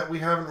like that we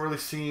haven't really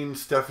seen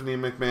Stephanie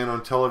McMahon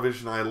on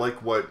television. I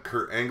like what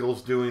Kurt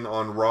Angle's doing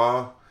on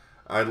Raw.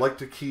 I'd like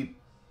to keep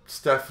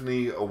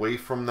Stephanie away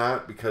from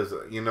that because,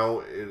 you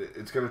know,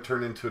 it's going to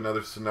turn into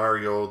another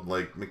scenario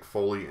like Mick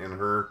Foley and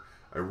her.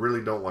 I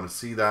really don't want to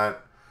see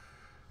that.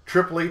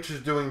 Triple H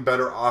is doing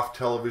better off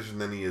television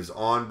than he is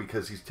on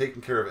because he's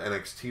taking care of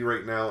NXT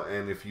right now.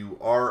 And if you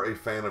are a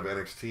fan of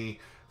NXT,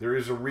 there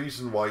is a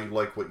reason why you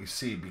like what you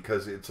see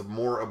because it's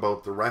more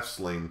about the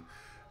wrestling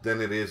than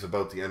it is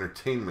about the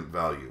entertainment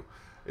value.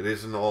 It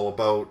isn't all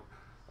about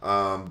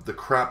the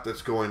crap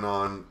that's going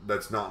on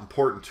that's not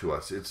important to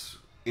us. It's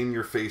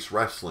in-your-face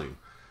wrestling.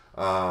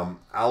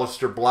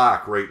 Aleister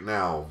Black right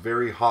now,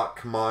 very hot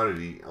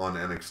commodity on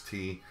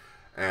NXT.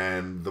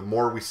 And the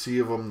more we see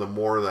of him, the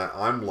more that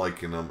I'm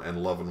liking him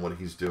and loving what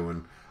he's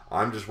doing.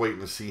 I'm just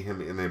waiting to see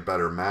him in a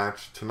better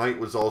match. Tonight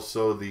was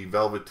also the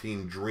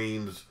Velveteen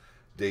Dream's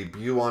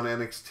debut on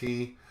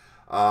NXT.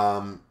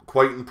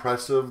 Quite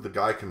impressive. The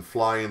guy can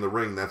fly in the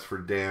ring, that's for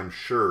damn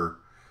sure.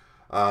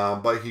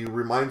 But he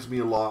reminds me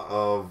a lot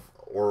of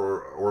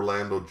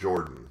Orlando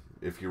Jordan.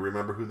 If you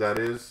remember who that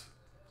is.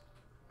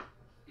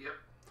 Yep.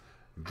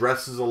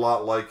 Dresses a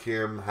lot like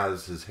him,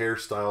 has his hair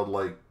styled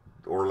like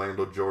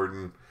Orlando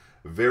Jordan.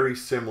 Very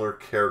similar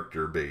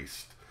character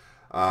based.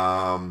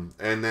 And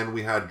then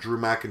we had Drew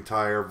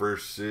McIntyre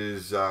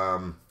versus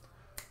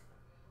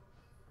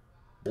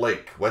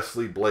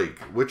Wesley Blake,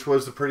 which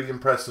was a pretty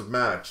impressive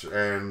match.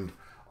 And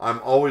I'm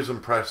always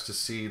impressed to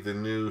see the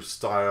new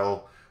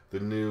style, the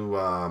new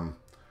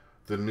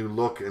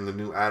look, and the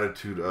new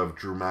attitude of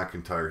Drew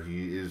McIntyre.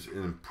 He is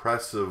an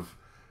impressive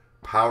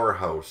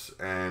powerhouse,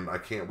 and I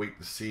can't wait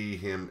to see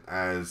him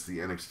as the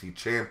NXT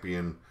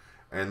champion.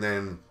 And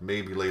then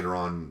maybe later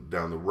on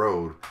down the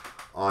road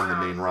on the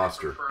main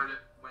roster. I preferred it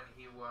when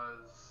he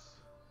was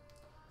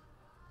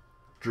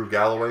Drew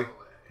Galloway?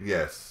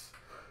 Yes.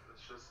 But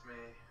it's just me.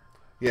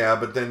 Yeah,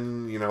 but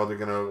then, you know, they're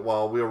going to,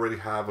 well, we already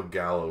have a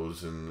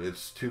Gallows, and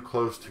it's too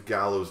close to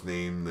Gallows'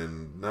 name,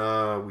 then,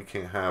 nah, we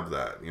can't have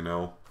that, you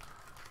know?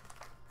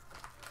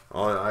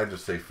 I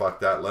just say,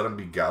 fuck that, let him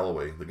be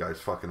Galloway. The guy's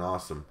fucking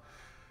awesome.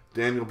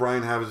 Daniel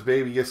Bryan have his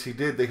baby? Yes, he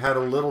did. They had a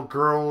little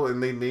girl,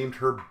 and they named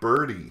her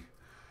Birdie.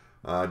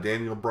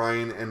 Daniel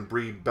Bryan and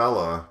Brie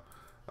Bella.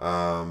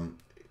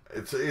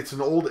 It's an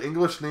old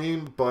English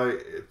name,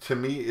 but to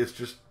me,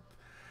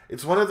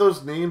 it's one of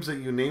those names that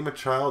you name a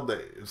child that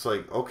it's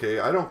like, okay,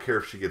 I don't care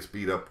if she gets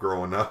beat up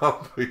growing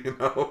up, you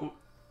know.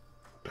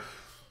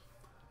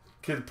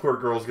 Poor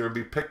girl's gonna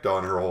be picked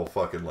on her whole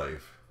fucking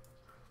life.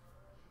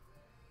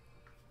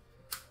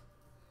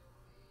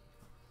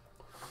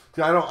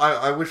 See,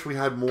 I wish we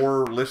had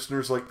more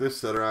listeners like this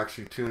that are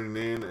actually tuning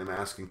in and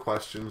asking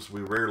questions.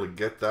 We rarely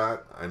get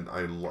that, and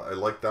I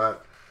like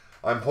that.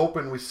 I'm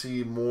hoping we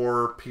see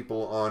more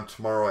people on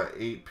tomorrow at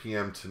 8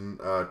 p.m.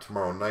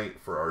 tomorrow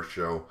night for our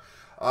show.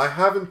 I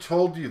haven't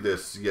told you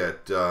this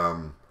yet,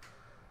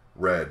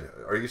 Red.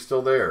 Are you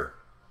still there?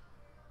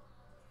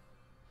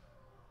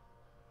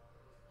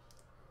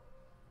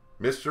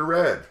 Mr.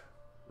 Red.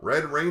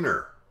 Red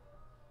Rainer.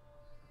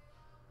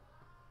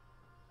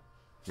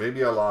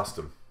 Maybe I lost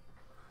him.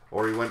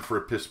 Or he went for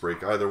a piss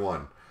break, either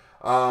one.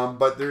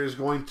 But there is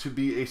going to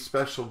be a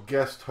special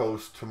guest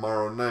host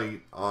tomorrow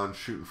night on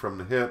Shooting From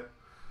the Hip.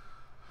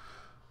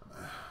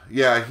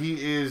 Yeah,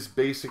 he is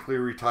basically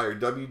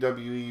retired.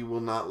 WWE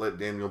will not let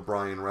Daniel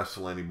Bryan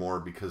wrestle anymore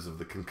because of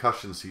the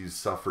concussions he's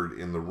suffered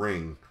in the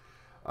ring.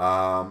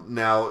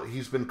 Now,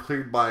 he's been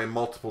cleared by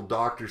multiple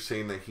doctors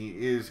saying that he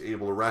is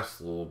able to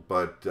wrestle,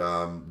 but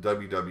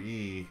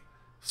WWE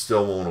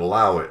still won't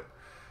allow it.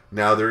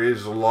 Now, there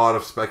is a lot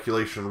of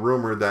speculation,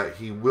 rumor that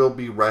he will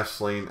be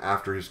wrestling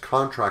after his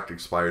contract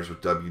expires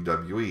with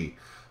WWE.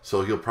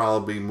 So he'll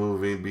probably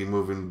be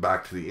moving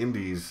back to the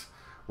Indies,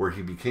 where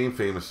he became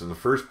famous in the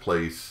first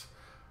place.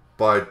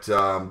 but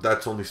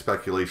that's only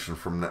speculation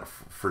for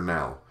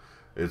now.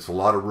 It's a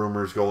lot of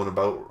rumors going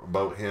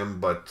about him,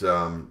 but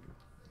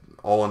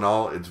all in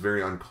all, it's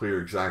very unclear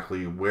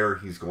exactly where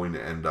he's going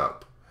to end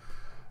up.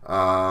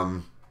 Yeah,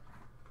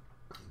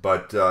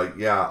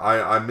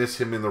 I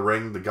miss him in the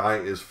ring. The guy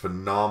is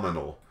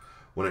phenomenal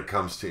when it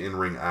comes to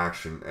in-ring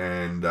action,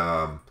 and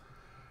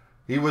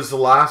he was the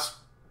last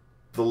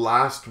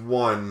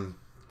one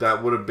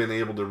that would have been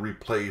able to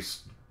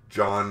replace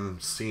John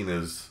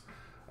Cena's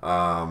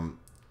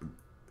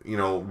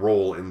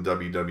role in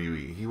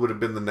WWE. He would have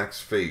been the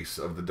next face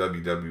of the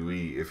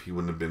WWE if he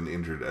wouldn't have been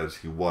injured as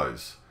he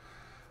was.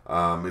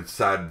 It's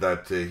sad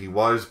that he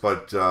was,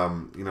 but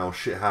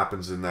shit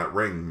happens in that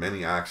ring.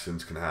 Many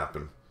accidents can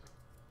happen.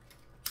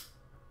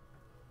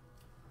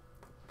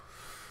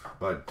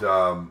 But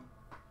oh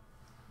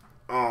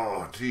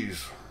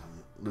geez,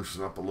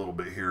 loosen up a little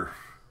bit here.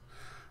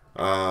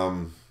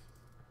 What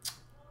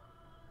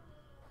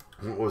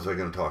was I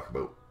going to talk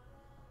about?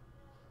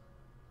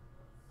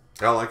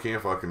 Hell, I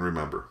can't fucking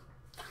remember.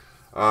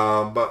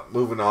 But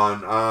moving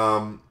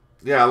on.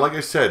 Yeah, like I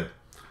said,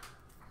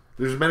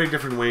 there's many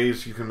different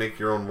ways you can make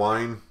your own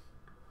wine.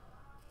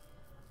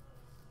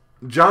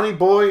 Johnny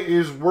Boy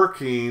is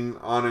working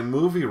on a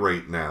movie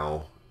right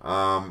now,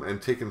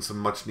 and taking some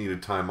much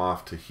needed time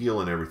off to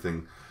heal and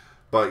everything.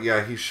 But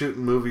yeah, he's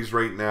shooting movies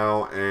right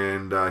now,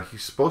 and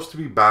he's supposed to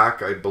be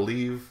back, I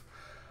believe,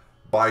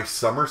 by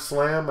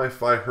SummerSlam,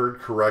 if I heard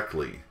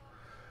correctly.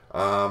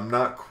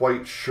 Not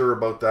quite sure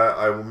about that.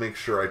 I will make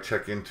sure I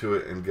check into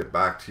it and get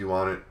back to you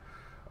on it.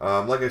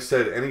 Like I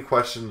said, any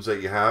questions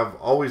that you have,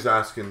 always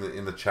ask in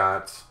the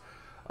chats.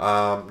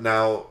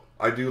 Now,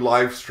 I do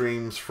live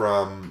streams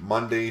from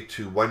Monday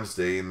to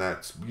Wednesday, and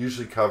that's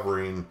usually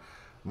covering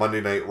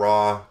Monday Night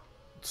Raw,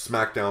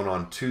 SmackDown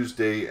on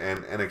Tuesday,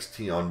 and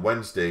NXT on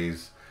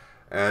Wednesdays.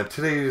 And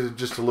today is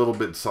just a little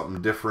bit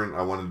something different.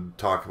 I wanted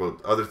to talk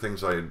about other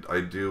things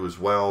I do as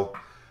well,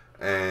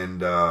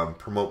 and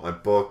promote my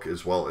book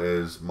as well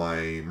as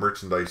my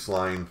merchandise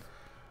line,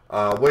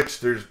 which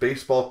there's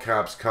baseball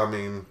caps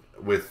coming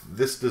with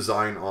this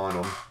design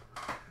on them.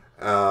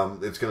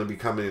 It's going to be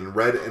coming in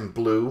red and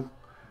blue,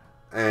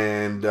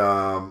 and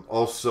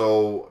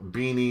also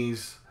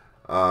beanies,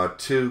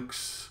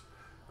 toques,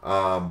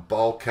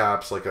 ball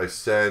caps, like I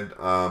said.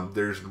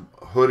 There's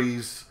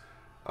hoodies.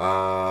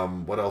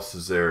 What else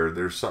is there?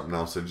 There's something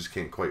else. I just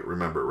can't quite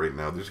remember it right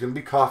now. There's going to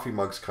be coffee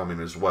mugs coming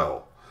as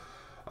well.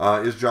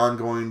 Is John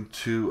going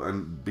to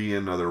be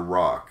another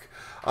Rock?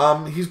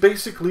 He's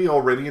basically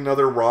already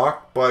another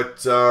Rock,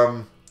 but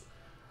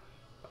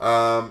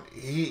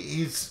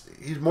he's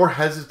more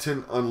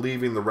hesitant on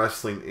leaving the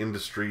wrestling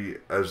industry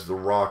as The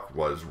Rock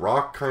was.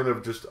 Rock kind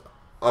of just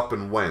up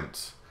and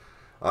went.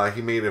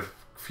 He made a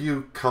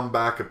few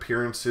comeback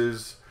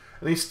appearances,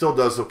 and he still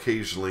does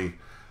occasionally.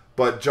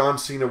 But John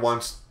Cena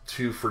wants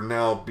to, for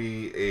now,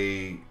 be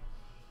a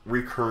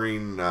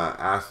recurring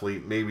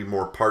athlete, maybe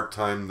more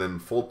part-time than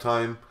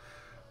full-time.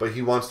 But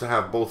he wants to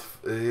have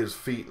both his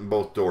feet in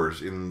both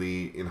doors,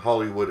 in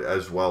Hollywood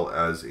as well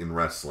as in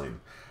wrestling.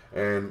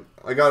 And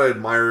I gotta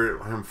admire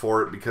him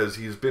for it, because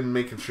he's been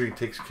making sure he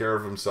takes care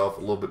of himself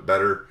a little bit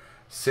better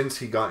since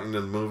he got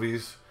into the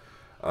movies.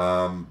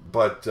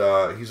 But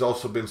he's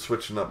also been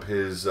switching up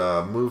his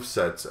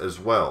movesets as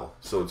well,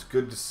 so it's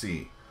good to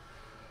see.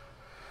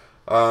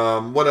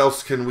 What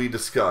else can we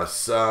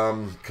discuss?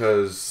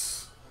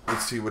 Because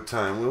let's see what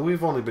time. Well,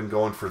 we've only been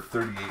going for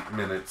 38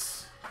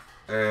 minutes,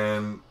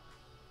 and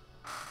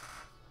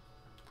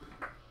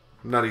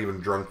I'm not even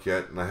drunk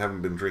yet, and I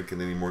haven't been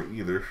drinking anymore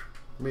either.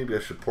 Maybe I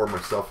should pour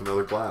myself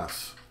another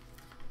glass.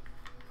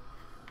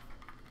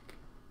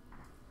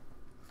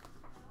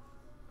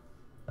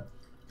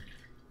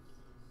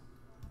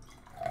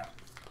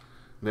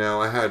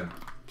 Now, I had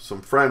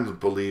some friends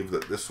believe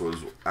that this was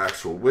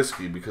actual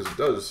whiskey, because it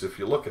does, if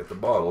you look at the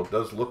bottle, it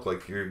does look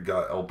like you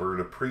got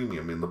Alberta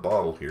Premium in the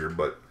bottle here,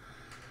 but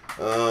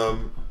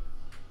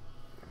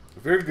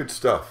very good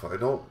stuff. I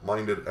don't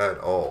mind it at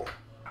all.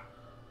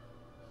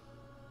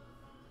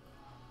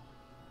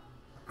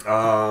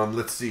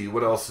 Let's see,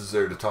 what else is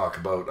there to talk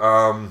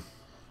about?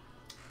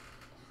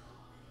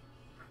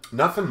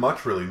 Nothing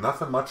much, really.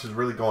 Nothing much is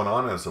really going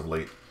on as of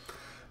late.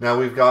 Now,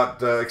 we've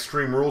got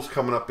Extreme Rules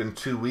coming up in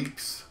 2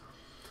 weeks.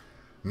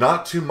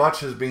 Not too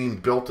much is being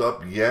built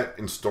up yet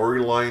in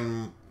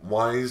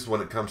storyline-wise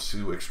when it comes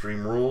to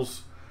Extreme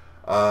Rules.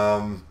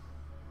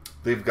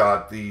 They've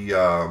got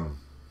the,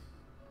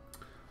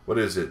 what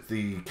is it?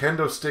 The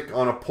kendo stick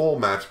on a pole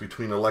match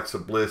between Alexa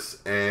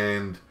Bliss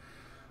and,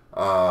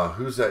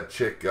 who's that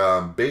chick?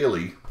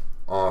 Bailey,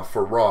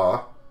 for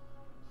Raw.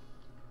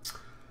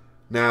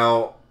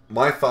 Now,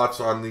 my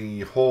thoughts on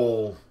the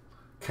whole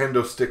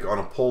kendo stick on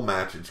a pole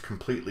match, it's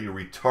completely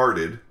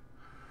retarded.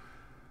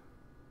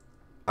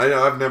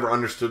 I've never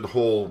understood the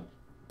whole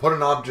put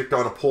an object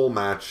on a pole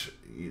match.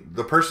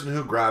 The person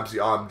who grabs the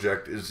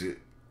object is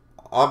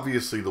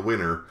obviously the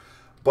winner,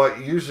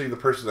 but usually the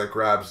person that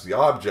grabs the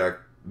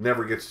object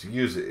never gets to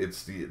use it.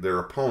 It's their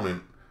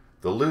opponent,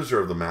 the loser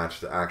of the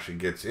match, that actually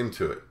gets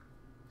into it.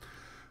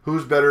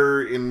 Who's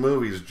better in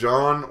movies,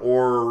 John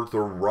or The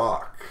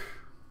Rock?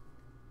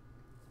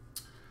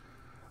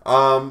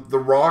 The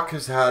Rock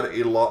has had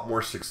a lot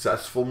more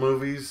successful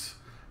movies.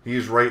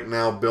 He's right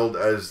now billed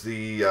as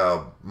the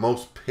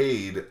most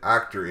paid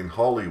actor in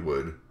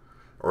Hollywood,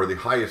 or the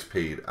highest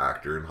paid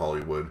actor in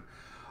Hollywood.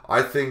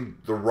 I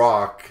think The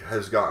Rock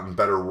has gotten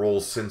better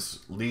roles since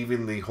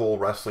leaving the whole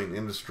wrestling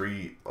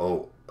industry,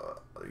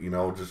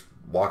 just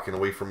walking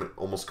away from it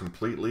almost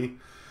completely.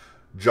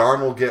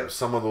 John will get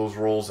some of those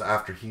roles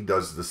after he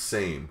does the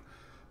same.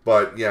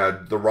 But yeah,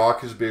 The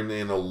Rock has been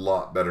in a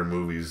lot better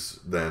movies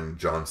than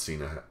John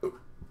Cena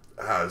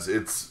has.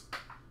 It's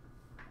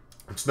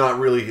not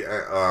really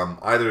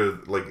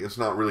it's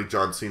not really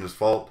John Cena's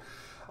fault.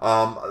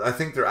 I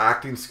think their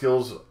acting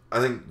skills, I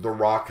think The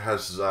Rock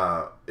is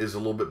a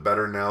little bit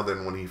better now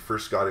than when he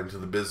first got into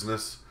the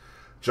business.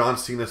 John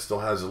Cena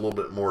still has a little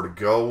bit more to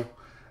go,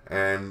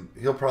 and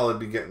he'll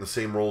probably be getting the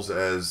same roles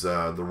as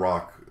The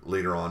Rock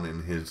later on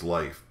in his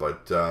life.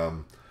 But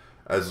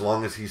as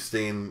long as he's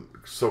staying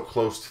so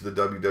close to the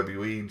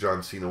WWE,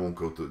 John Cena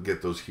won't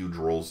get those huge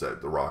roles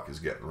that The Rock is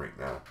getting right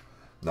now.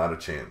 Not a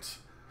chance.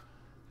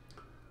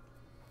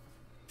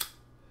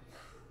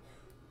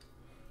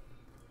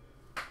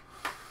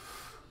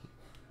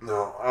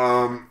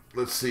 No.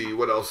 Let's see.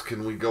 What else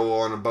can we go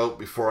on about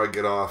before I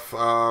get off?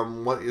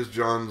 What is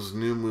John's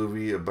new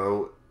movie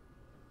about?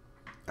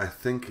 I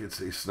think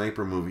it's a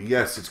sniper movie.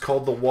 Yes, it's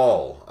called The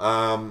Wall.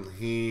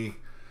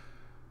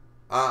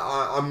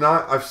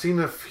 I've seen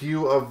a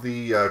few of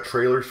the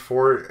trailers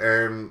for it,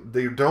 and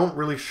they don't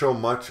really show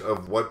much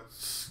of what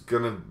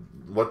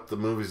the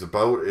movie's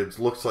about. It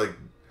looks like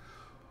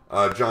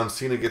John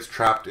Cena gets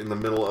trapped in the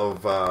middle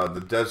of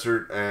the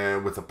desert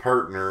and with a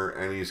partner,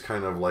 and he's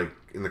kind of like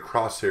in the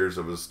crosshairs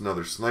of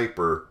another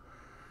sniper.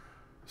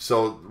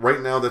 So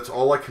right now, that's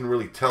all I can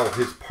really tell.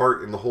 His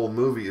part in the whole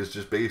movie is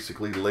just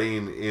basically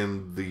laying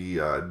in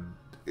the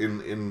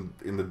in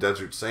the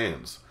desert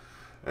sands.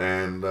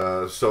 And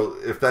so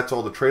if that's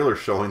all the trailer's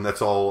showing,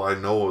 that's all I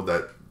know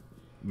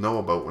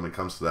about when it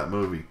comes to that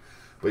movie.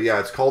 But yeah,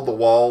 it's called The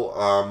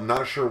Wall.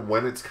 Not sure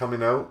when it's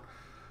coming out,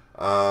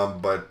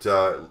 but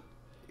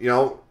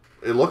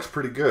it looks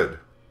pretty good.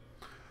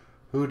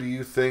 Who do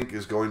you think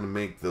is going to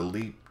make the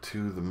leap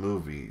to the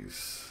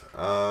movies?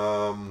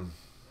 Well,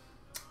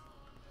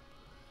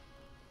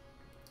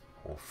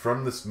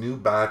 from this new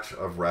batch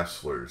of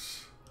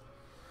wrestlers,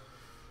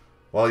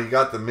 well, you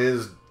got The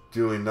Miz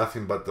doing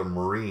nothing but the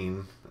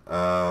Marine,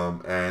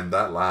 and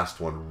that last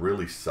one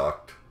really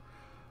sucked.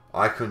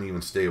 I couldn't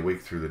even stay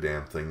awake through the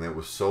damn thing. That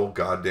was so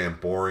goddamn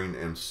boring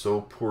and so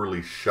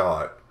poorly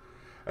shot.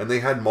 And they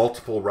had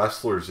multiple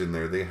wrestlers in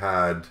there. They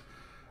had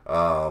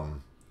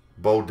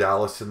Bo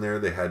Dallas in there.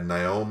 They had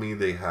Naomi.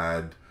 They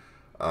had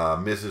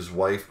Miz's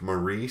wife,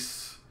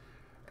 Maurice,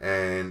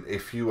 and a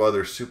few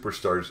other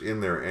superstars in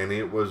there. And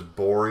it was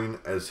boring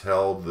as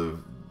hell.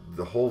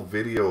 The whole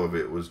video of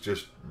it was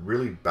just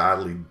really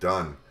badly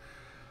done.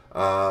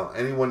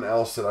 Anyone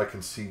else that I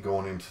can see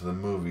going into the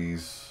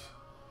movies?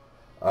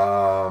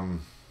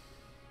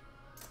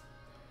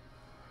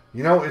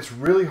 It's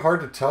really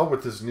hard to tell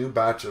with this new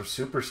batch of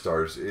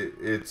superstars.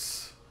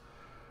 It's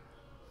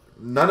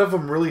none of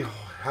them really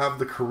have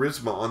the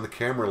charisma on the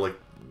camera like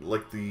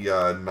the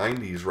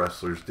 90s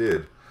wrestlers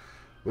did.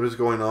 What is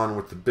going on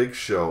with the Big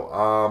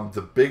Show?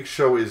 The Big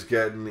Show is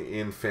getting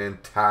in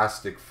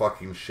fantastic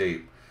fucking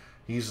shape.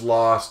 He's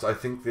lost, I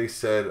think they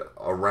said,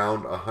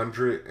 around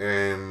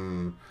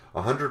 100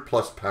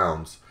 plus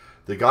pounds.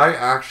 The guy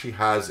actually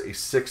has a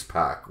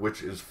six-pack,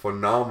 which is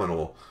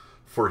phenomenal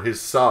for his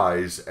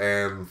size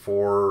and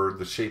for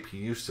the shape he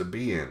used to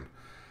be in.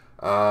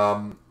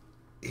 I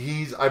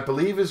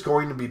believe, is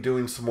going to be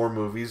doing some more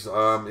movies.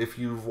 If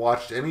you've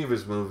watched any of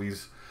his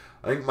movies,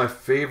 I think my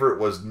favorite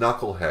was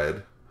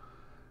Knucklehead.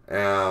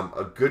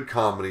 A good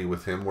comedy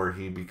with him where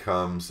he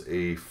becomes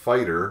a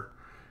fighter.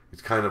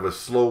 He's kind of a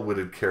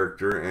slow-witted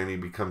character, and he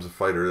becomes a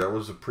fighter. That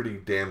was a pretty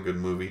damn good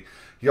movie.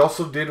 He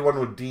also did one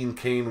with Dean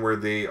Cain where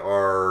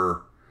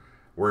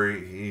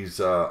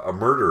he's a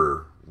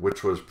murderer,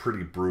 which was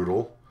pretty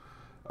brutal.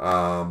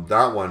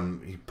 That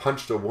one, he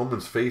punched a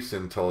woman's face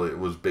until it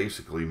was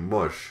basically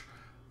mush.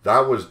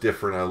 That was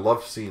different. I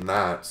love seeing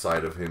that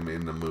side of him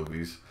in the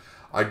movies.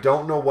 I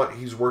don't know what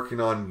he's working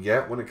on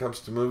yet when it comes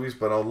to movies,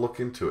 but I'll look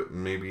into it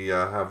and maybe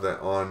have that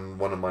on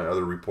one of my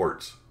other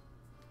reports.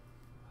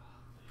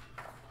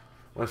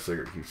 My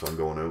cigarette keeps on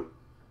going out.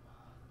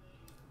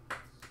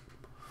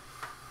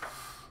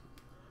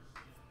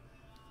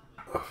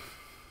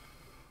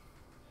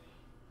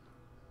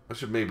 I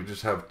should maybe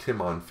just have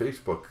Tim on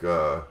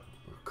Facebook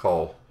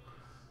call.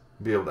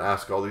 Be able to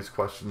ask all these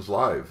questions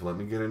live. Let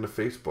me get into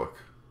Facebook.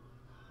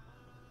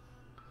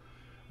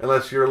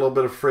 Unless you're a little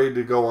bit afraid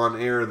to go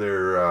on air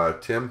there,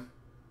 Tim.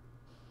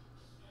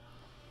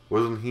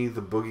 Wasn't he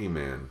the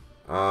boogeyman?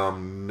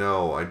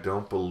 No, I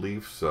don't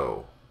believe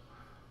so.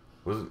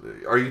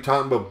 Are you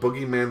talking about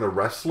Boogeyman the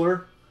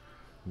wrestler?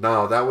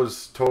 No, that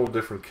was a total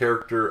different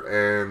character.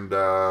 And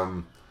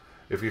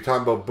if you're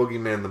talking about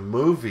Boogeyman the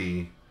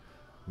movie,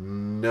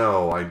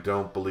 no, I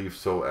don't believe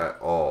so at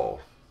all.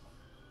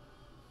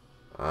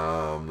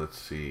 Let's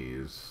see.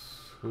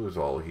 Who's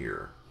all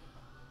here?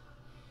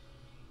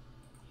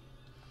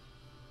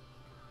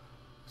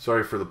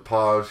 Sorry for the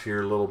pause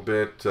here a little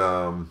bit.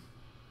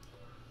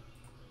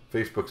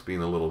 Facebook's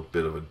being a little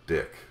bit of a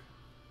dick.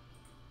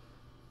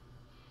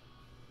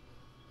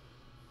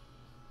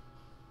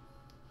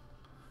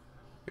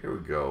 Here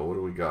we go. What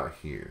do we got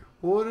here?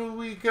 What do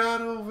we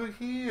got over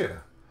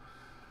here?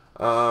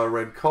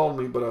 Red called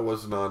me, but I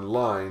wasn't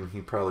online.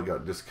 He probably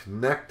got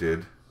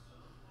disconnected.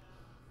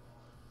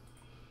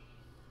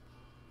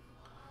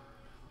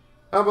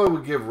 How about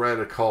we give Red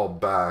a call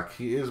back?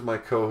 He is my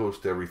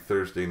co-host every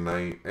Thursday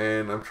night,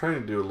 and I'm trying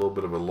to do a little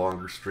bit of a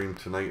longer stream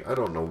tonight. I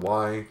don't know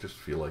why, just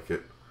feel like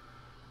it.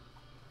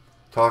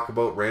 Talk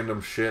about random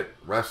shit,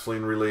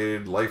 wrestling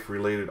related, life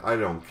related, I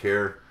don't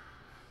care.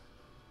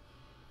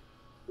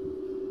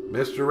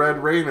 Mr.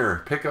 Red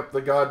Rainer, pick up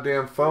the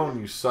goddamn phone,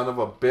 you son of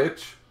a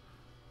bitch.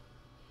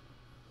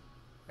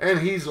 And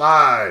he's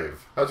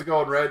live. How's it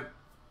going, Red?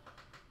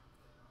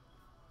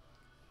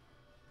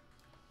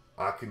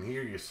 I can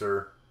hear you,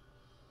 sir.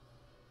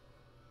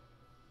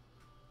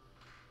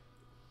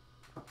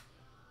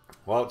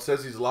 Well, it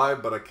says he's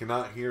live, but I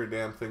cannot hear a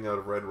damn thing out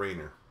of Red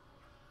Rainer.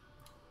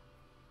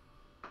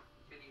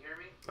 Can you hear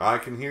me? I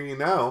can hear you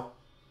now.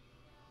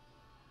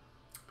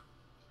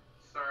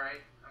 Sorry,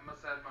 I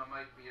must have had my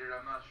mic muted.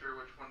 I'm not sure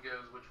which one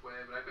goes which way,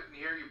 but I couldn't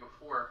hear you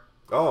before.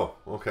 Oh,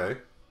 okay.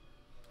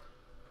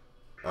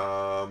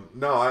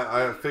 No,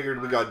 I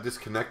figured we got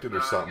disconnected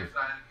or something. I guess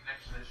I had a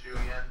connection issue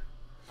again.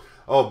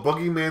 Oh,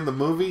 Boogeyman the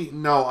movie?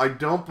 No, I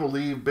don't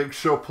believe Big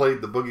Show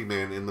played the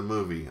Boogeyman in the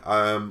movie.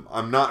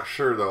 I'm not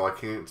sure, though. I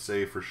can't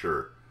say for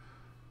sure.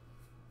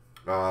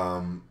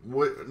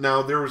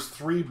 Now, there was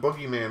 3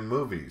 Boogeyman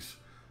movies.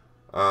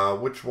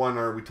 Which one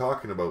are we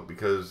talking about?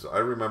 Because I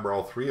remember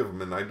all 3 of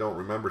them, and I don't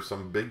remember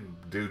some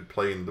big dude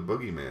playing the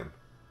Boogeyman.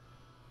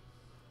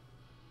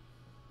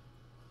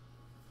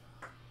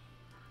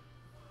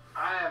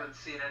 I haven't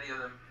seen any of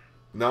them.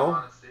 No?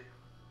 Honesty.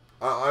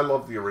 I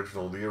love the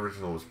original. The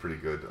original was pretty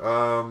good.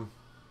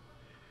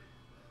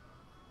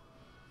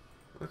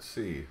 Let's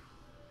see.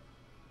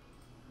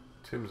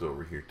 Tim's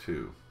over here,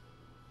 too.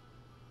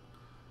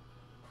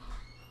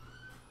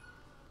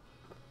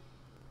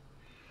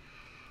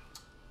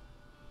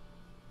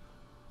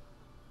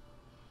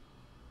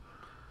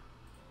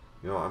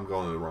 You know, I'm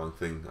going to the wrong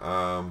thing.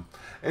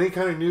 Any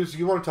kind of news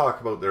you want to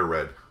talk about there,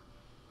 Red?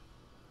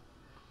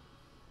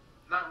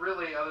 Not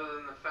really, other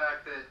than the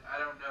fact that I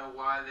don't know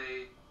why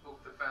they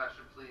booked the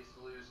Fashion Police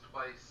to lose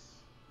twice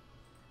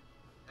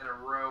in a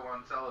row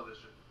on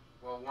television.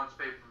 Well, once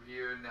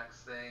pay-per-view,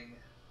 next thing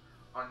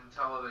on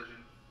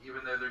television,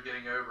 even though they're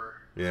getting over.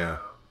 Yeah.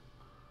 So,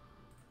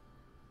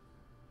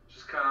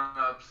 just kind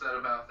of upset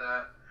about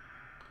that.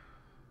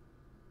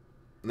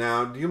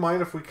 Now, do you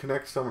mind if we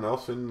connect someone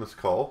else in this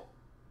call?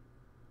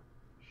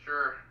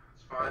 Sure,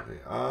 it's fine. Okay.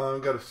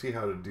 I've got to see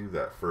how to do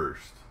that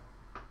first.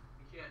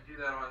 You can't do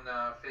that on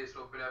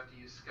Facebook, but have to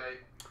use Skype.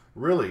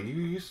 Really? You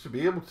used to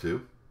be able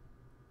to.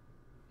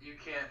 You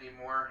can't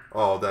anymore.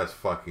 Oh, that's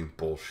fucking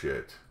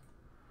bullshit.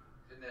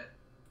 Isn't it?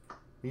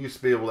 You used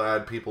to be able to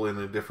add people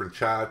into different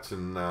chats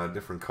and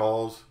different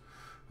calls.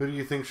 Who do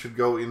you think should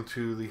go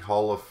into the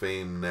Hall of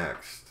Fame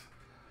next?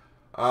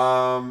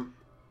 I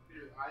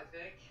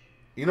think.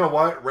 You know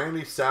what?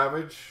 Randy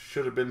Savage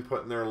should have been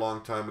put in there a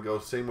long time ago.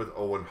 Same with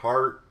Owen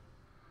Hart.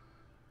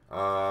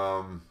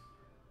 Randy's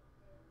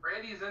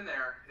in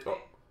there, isn't he?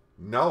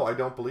 No, I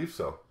don't believe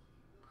so.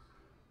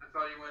 I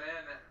thought he went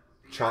in.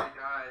 The year he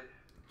died.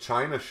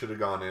 China should have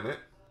gone in it.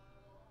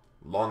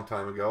 Long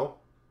time ago.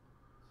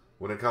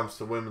 When it comes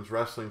to women's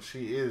wrestling,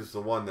 she is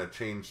the one that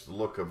changed the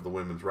look of the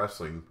women's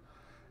wrestling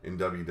in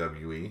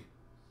WWE.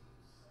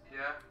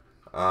 Yeah.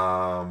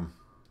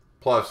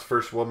 Plus,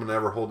 first woman to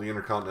ever hold the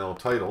Intercontinental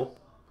title.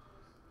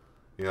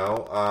 You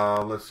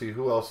know, let's see,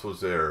 who else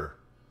was there?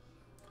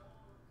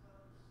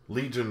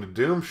 Legion of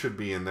Doom should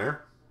be in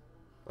there.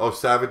 Oh,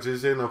 Savage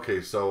is in?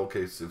 Okay, so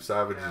if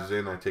Savage is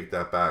in, I take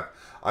that back.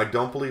 I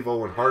don't believe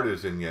Owen Hart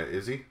is in yet,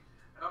 is he?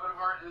 Owen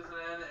Hart isn't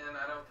in, and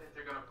I don't think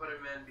they're going to put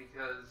him in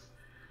because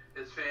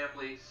his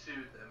family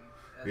sued them.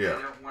 And they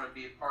don't want to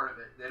be a part of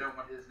it. They don't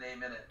want his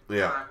name in it. Yeah.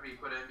 He's not going to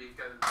be put in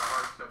because the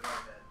Harts don't want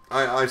him in.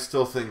 I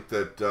still think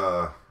that,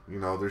 you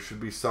know, there should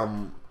be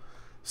something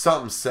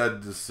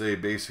said to say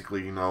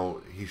basically, you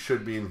know, he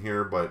should be in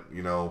here, but,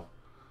 you know,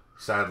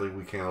 sadly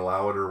we can't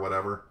allow it or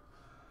whatever.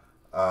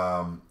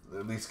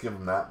 At least give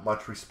him that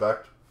much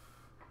respect.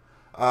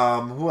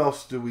 Who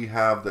else do we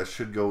have that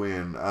should go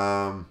in?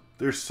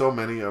 There's so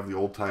many of the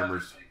old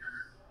timers.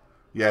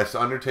 Yes,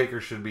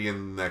 Undertaker should be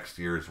in next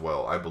year as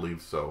well. I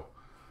believe so.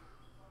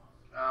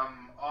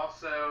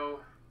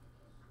 Also,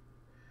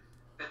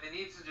 they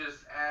need to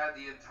just add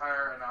the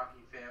entire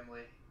Anaki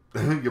family.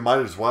 You might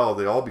as well.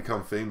 They all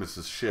become famous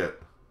as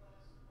shit.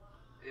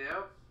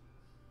 Yep.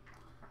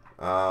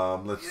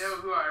 Let's. You know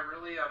who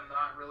I'm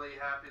not really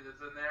happy that's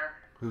in there?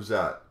 Who's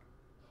that?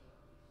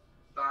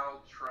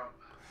 Donald Trump.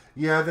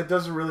 Yeah, that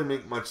doesn't really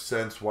make much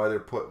sense why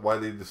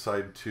they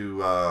decide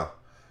to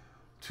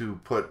to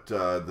put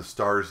the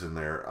stars in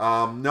there.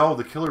 No,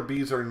 the Killer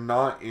Bees are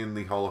not in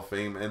the Hall of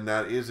Fame, and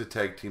that is a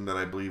tag team that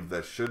I believe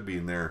that should be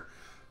in there.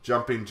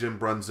 Jumping Jim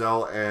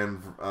Brunzell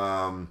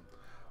and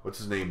what's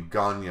his name?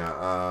 Gagne.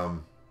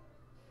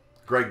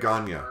 Greg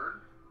Gagne.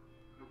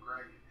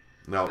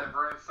 No. Is that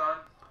Vern's son?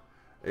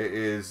 It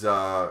is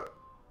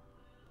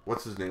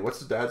what's his name? What's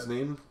his dad's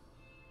name?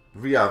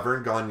 Yeah,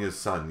 Vern Gagne's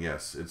son.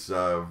 Yes, it's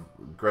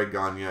Greg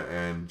Gagne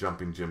and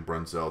Jumping Jim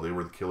Brunzell. They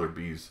were the Killer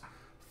Bees.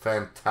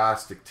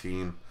 Fantastic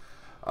team.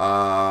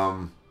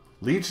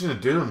 Legion of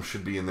Doom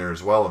should be in there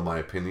as well, in my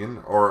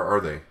opinion. Or are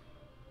they?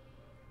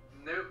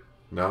 Nope.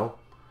 No?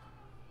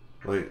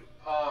 Wait.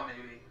 Paul,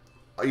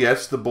 maybe.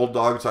 Yes, the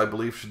Bulldogs, I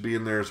believe, should be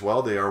in there as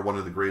well. They are one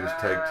of the greatest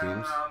tag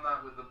teams. I'm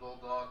not with the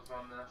Bulldogs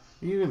on this.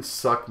 You can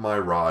suck my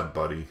rod,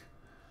 buddy.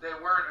 They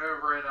weren't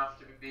over enough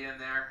to be in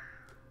there.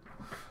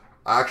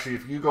 Actually,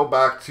 if you go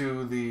back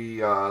to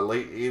the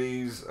late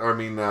 80s, yeah,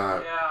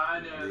 I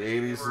know. The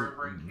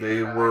 80s,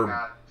 they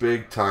were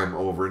big time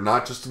over.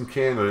 Not just in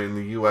Canada, in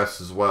the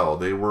U.S. as well.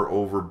 They were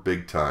over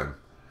big time.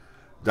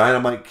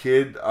 Dynamite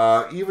Kid,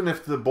 even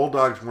if the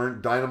Bulldogs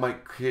weren't,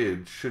 Dynamite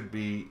Kid should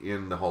be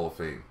in the Hall of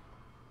Fame.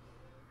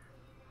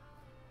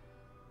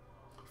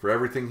 For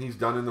everything he's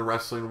done in the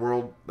wrestling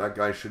world, that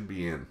guy should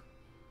be in.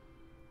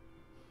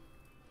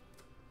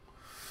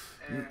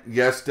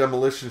 Yes,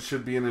 Demolition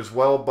should be in as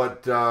well,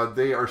 but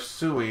they are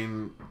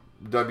suing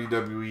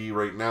WWE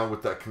right now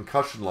with that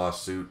concussion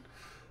lawsuit.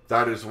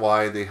 That is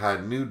why they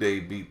had New Day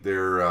beat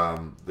their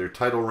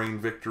title reign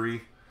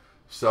victory.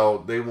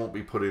 So they won't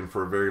be put in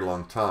for a very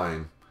long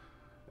time,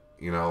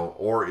 you know,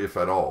 or if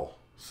at all.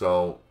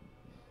 So,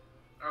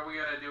 are we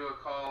gonna do a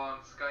call on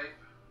Skype?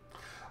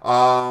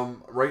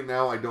 Right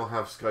now I don't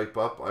have Skype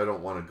up. I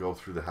don't want to go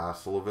through the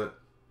hassle of it.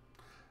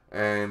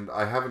 And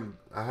I haven't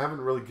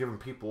really given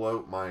people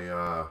out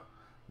my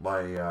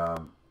my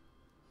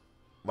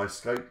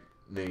Skype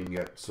name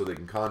yet, so they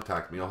can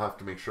contact me. I'll have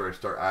to make sure I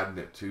start adding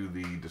it to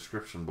the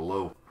description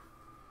below,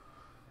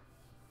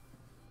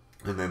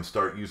 and then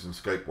start using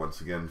Skype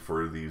once again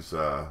for these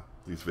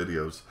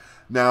videos.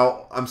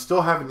 Now I'm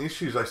still having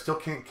issues. I still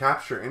can't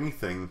capture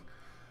anything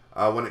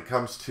when it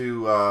comes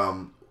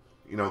to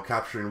you know,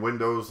 capturing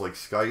windows like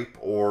Skype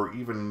or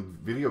even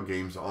video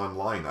games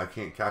online. I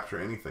can't capture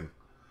anything.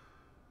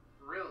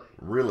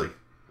 Really.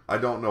 I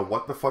don't know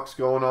what the fuck's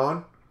going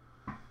on.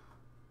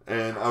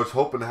 And I was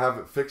hoping to have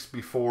it fixed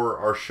before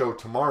our show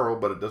tomorrow,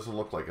 but it doesn't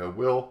look like I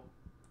will.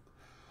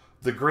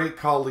 The Great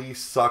Khali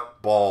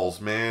sucked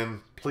balls,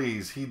 man.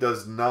 Please, he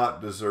does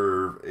not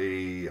deserve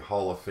a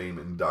Hall of Fame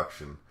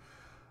induction.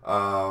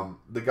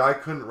 The guy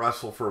couldn't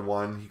wrestle for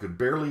one. He could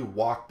barely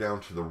walk down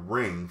to the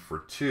ring for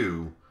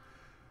two.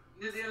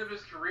 Near the end of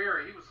his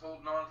career, he was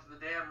holding on to the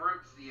damn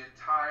ropes the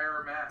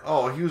entire match.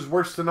 Oh, he was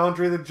worse than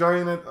Andre the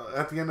Giant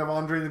at the end of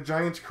Andre the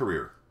Giant's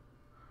career.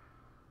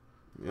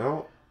 You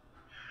know?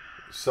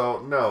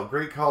 So, no,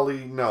 Great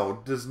Khali,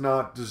 no, does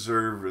not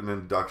deserve an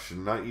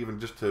induction. Not even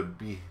just to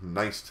be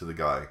nice to the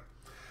guy.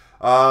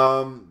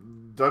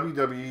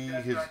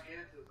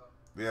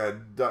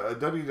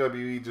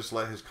 WWE just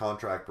let his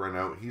contract run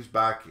out. He's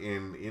back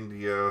in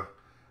India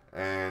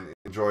and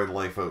enjoying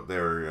life out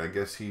there. I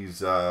guess he's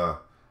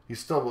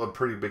still a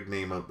pretty big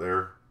name out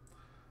there.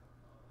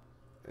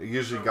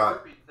 Usually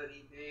got... That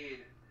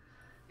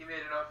he made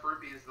enough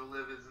rupees to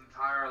live his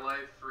entire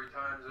life 3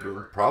 times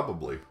over.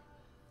 Probably.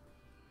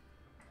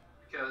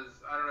 Because,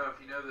 I don't know if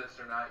you know this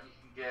or not, you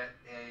can get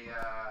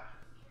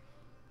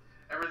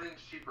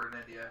everything's cheaper in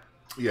India.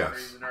 Yes. For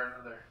one reason or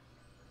another.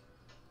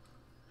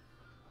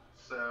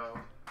 So...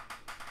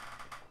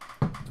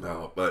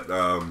 No, but,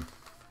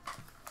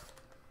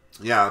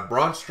 yeah,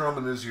 Braun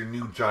Strowman is your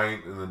new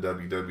giant in the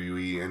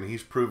WWE, and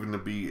he's proven to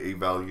be a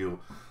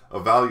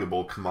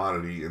valuable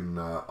commodity in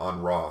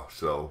on Raw.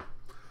 So,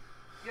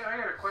 yeah, I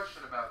got a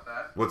question about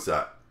that. What's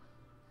that?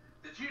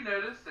 Did you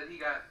notice that he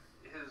got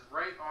his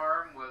right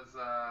arm was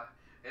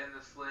in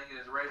the sling, and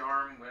his right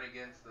arm went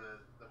against the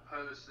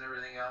post and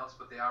everything else,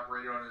 but they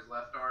operated on his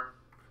left arm?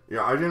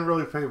 Yeah, I didn't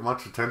really pay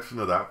much attention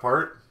to that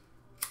part.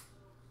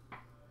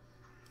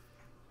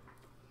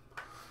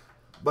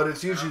 But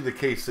it's usually the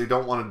case. They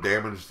don't want to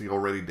damage the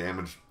already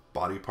damaged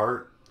body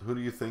part. Who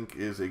do you think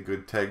is a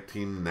good tag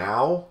team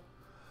now?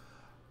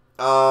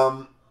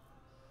 The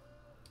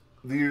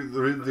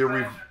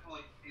fashion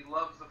police. He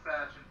loves the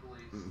fashion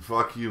police.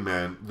 Fuck you,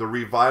 man. The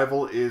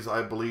Revival is,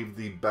 I believe,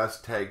 the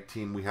best tag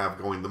team we have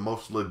going. The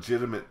most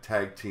legitimate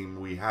tag team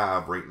we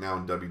have right now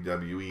in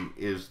WWE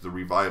is the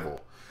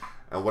Revival.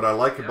 And what I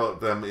like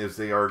about them is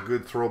they are a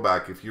good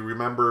throwback. If you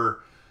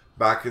remember...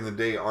 Back in the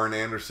day, Arn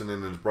Anderson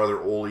and his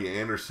brother Ole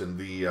Anderson,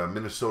 the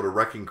Minnesota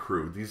Wrecking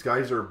Crew. These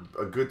guys are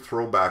a good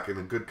throwback and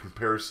a good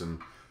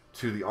comparison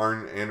to the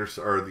Arn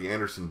Anderson or the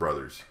Anderson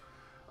brothers.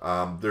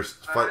 I think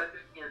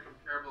they're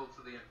comparable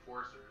to the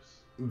Enforcers.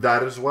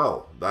 That as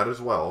well. That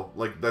as well.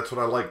 Like that's what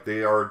I like.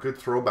 They are a good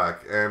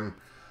throwback. And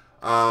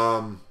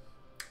DIY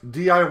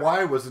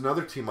was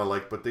another team I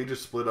liked, but they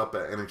just split up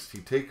at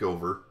NXT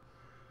Takeover.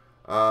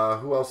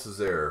 Who else is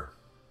there?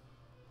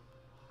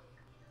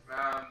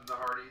 The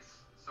Hardys.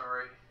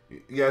 Sorry.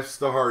 Yes,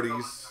 the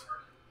Hardys.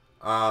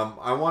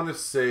 I want to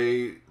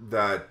say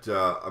that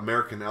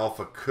American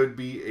Alpha could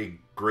be a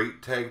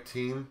great tag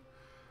team.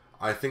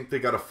 I think they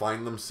got to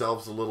find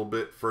themselves a little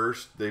bit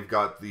first. They've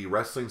got the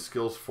wrestling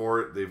skills for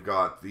it. They've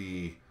got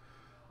the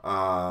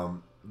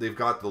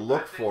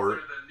look for it.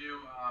 They're the new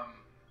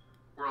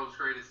world's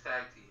greatest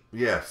tag team.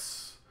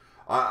 Yes,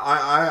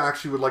 I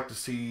actually would like to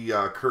see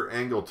Kurt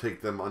Angle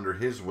take them under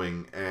his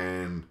wing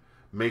and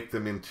make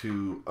them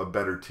into a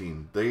better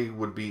team. They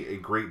would be a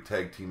great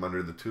tag team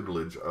under the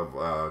tutelage of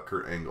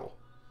Kurt Angle.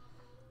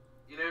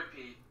 You know,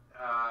 Pete,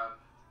 I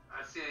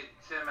see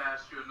Tim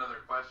asked you another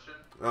question.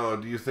 Oh,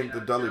 do you think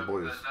the Dudley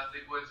Boys? The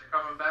Dudley Boys are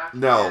coming back?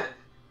 No.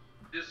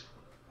 And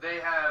they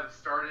have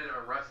started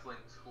a wrestling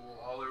school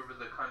all over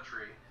the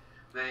country.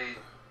 They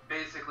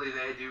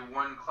do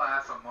one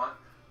class a month,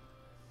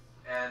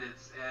 and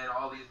it's in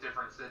all these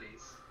different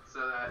cities.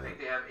 So I think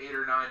they have 8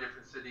 or 9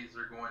 different cities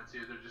they're going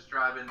to. They're just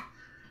driving.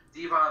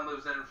 Devon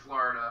lives in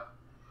Florida,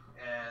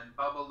 and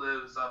Bubba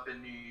lives up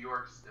in New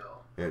York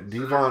still. Yeah, So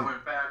Devon they're going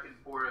back and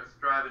forth,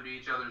 driving to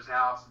each other's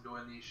house and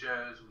doing these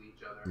shows with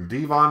each other.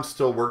 Devon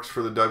still works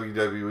for the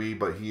WWE,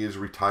 but he is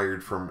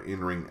retired from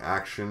in-ring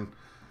action.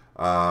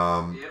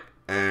 Yep.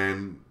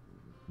 And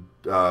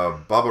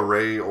Bubba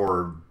Ray,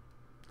 or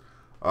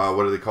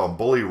what do they call him?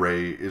 Bully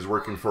Ray, is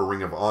working for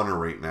Ring of Honor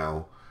right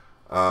now.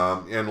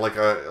 And like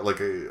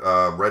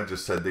Red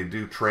just said, they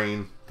do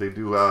train. They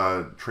do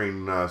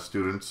train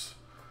students.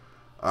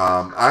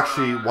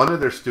 Actually, one of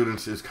their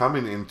students is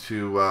coming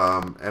into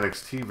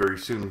NXT very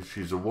soon.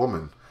 She's a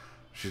woman.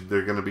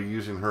 They're going to be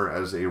using her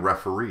as a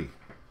referee.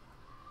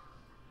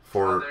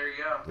 There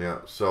you go. Yeah,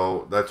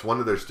 so that's one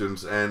of their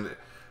students, and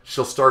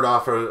she'll start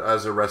off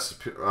as a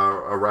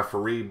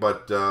referee,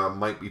 but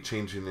might be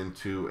changing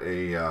into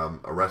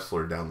a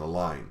wrestler down the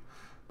line.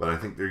 But I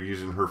think they're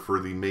using her for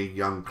the Mae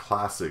Young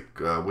Classic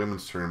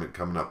women's tournament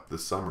coming up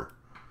this summer.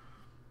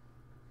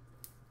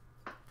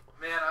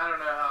 Man, I don't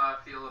know how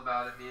I feel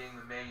about it being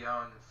the Mae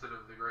Young instead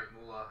of the Great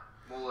Moolah.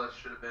 Moolah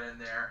should have been in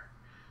there.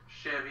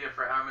 Champion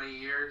for how many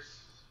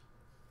years?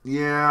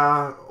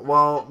 Yeah,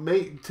 well,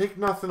 take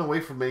nothing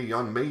away from Mae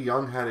Young. Mae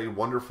Young had a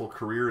wonderful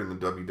career in the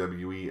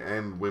WWE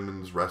and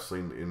women's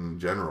wrestling in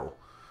general.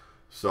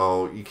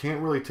 So you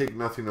can't really take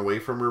nothing away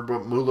from her,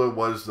 but Moolah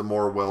was the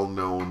more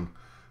well-known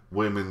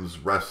women's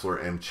wrestler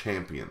and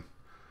champion.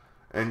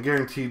 And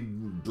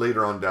guaranteed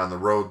later on down the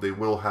road, they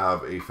will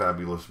have a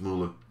fabulous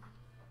Moolah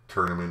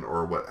tournament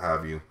or what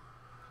have you.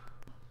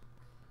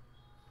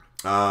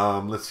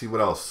 Let's see what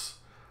else.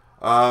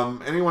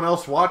 Anyone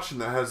else watching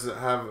that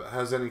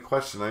has any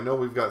question? I know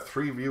we've got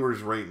 3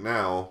 viewers right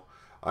now.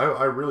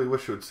 I really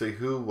wish it would say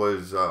who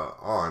was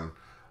on.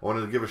 I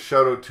wanted to give a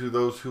shout out to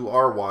those who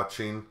are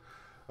watching,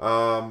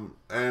 and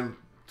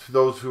to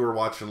those who are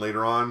watching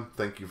later on.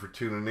 Thank you for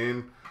tuning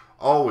in.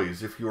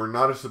 Always, if you are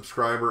not a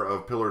subscriber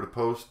of Pillar to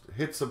Post,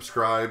 hit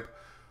subscribe.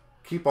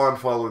 Keep on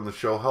following the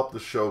show. Help the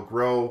show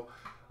grow.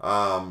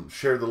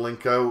 Share the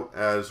link out,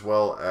 as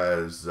well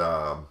as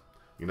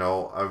you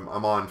know,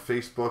 I'm on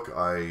Facebook.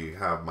 I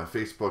have my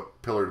Facebook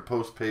Pillar to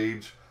Post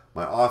page,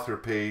 my author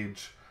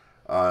page.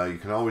 You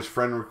can always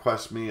friend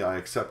request me. I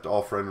accept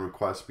all friend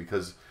requests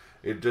because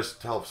it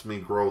just helps me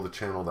grow the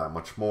channel that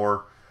much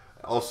more.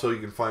 Also, you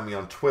can find me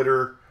on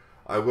Twitter.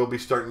 I will be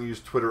starting to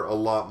use Twitter a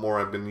lot more.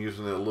 I've been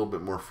using it a little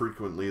bit more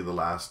frequently the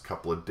last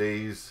couple of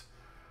days.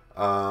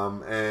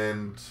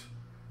 And,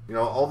 you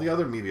know, all the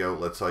other media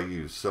outlets I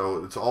use.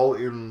 So it's all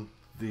in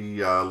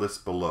the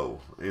list below,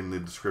 in the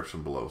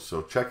description below.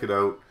 So check it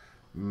out.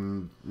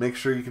 Make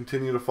sure you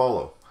continue to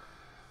follow.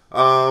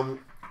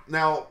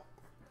 Now,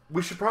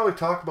 we should probably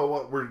talk about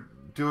what we're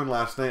doing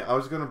last night. I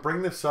was going to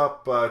bring this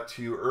up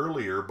to you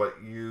earlier, but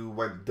you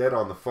went dead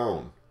on the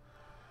phone.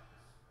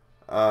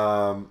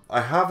 I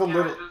have a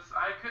little...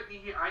 I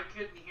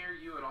couldn't hear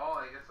you at all.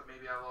 I guess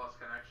maybe I lost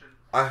connection.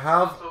 I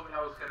have... I was hoping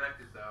I was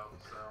connected, though,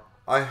 so...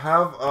 I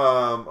have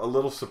a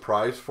little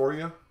surprise for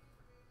you.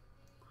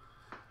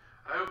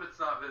 I hope it's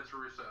not Vince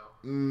Russo.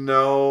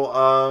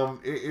 No,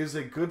 it is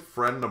a good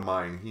friend of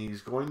mine.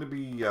 He's going to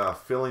be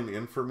filling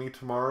in for me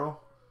tomorrow.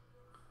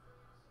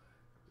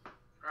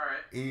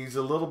 Alright. He's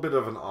a little bit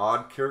of an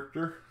odd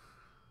character.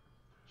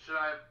 Should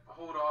I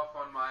hold off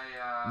on my...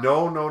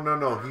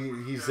 No.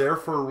 He's there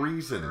for a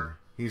reason.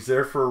 He's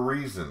there for a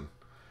reason.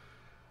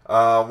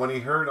 When he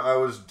heard I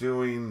was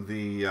doing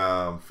the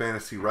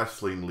Fantasy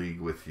Wrestling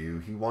League with you,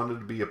 he wanted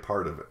to be a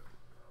part of it.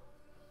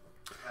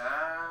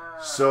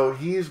 So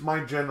he's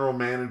my general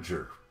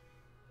manager.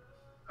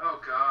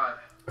 Oh, God.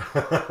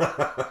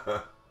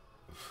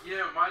 You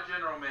know, my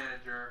general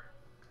manager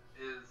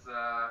is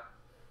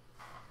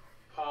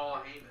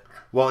Paul Heyman.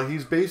 Well,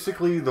 he's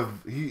basically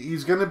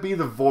he's going to be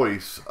the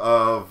voice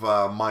of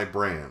my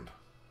brand.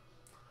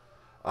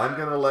 I'm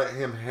going to let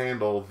him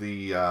handle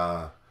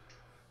the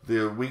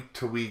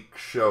week-to-week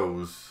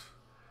shows.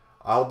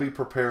 I'll be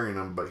preparing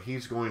him, but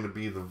he's going to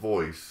be the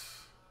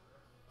voice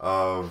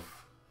of...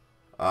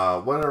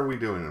 what are we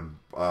doing?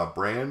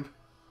 Brand?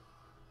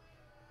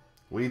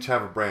 We each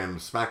have a brand,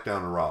 SmackDown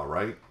and Raw,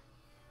 right?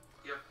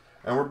 Yep.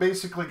 And we're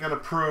basically going to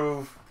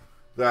prove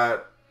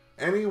that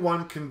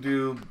anyone can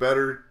do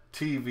better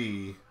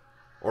TV,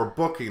 or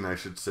booking, I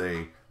should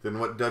say, than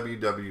what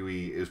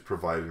WWE is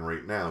providing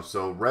right now.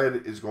 So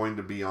Red is going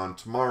to be on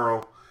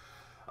tomorrow,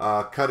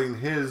 cutting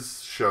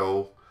his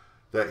show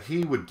that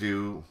he would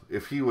do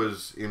if he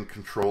was in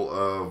control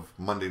of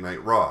Monday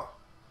Night Raw.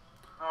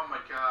 Oh my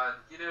God.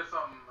 You know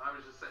something? I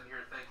was just sitting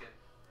here thinking,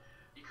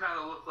 you kind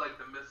of look like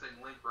the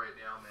missing link right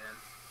now, man.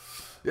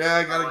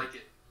 Yeah, I like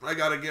it. I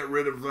gotta get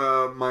rid of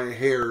my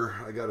hair.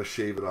 I gotta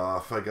shave it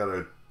off. I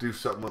gotta do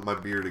something with my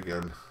beard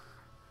again.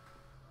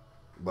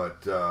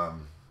 But,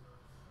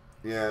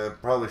 yeah,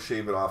 probably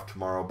shave it off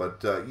tomorrow.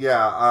 But,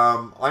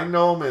 I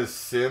know him as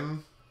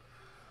Sin.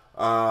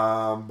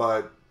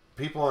 But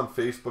people on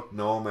Facebook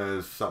know him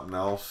as something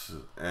else.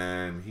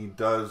 And he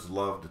does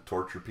love to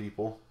torture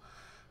people.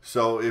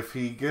 So if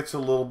he gets a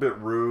little bit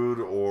rude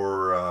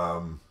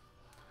or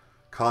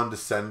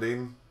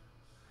condescending,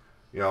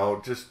 you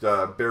know, just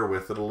bear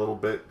with it a little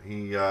bit. He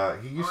used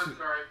to...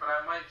 sorry, but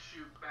I might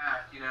shoot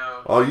back, you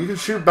know. Oh, you can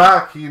shoot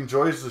back. He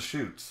enjoys the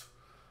shoots.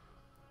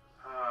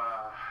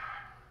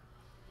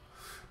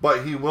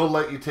 But he will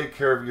let you take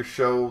care of your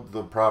show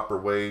the proper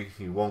way.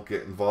 He won't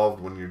get involved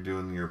when you're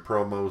doing your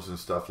promos and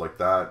stuff like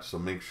that. So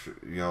make sure,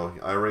 you know,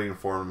 I already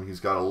informed him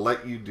he's got to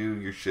let you do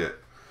your shit.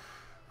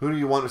 Who do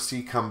you want to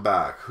see come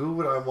back? Who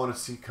would I want to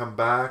see come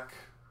back?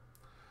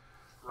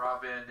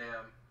 Rob Van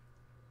Dam.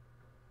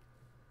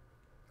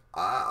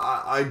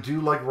 I do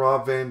like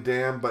Rob Van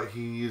Dam, but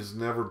he's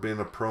never been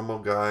a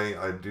promo guy.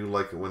 I do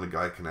like it when a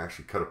guy can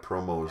actually cut a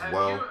promo as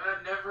well.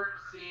 Have never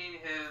seen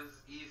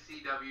his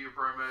ECW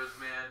promos,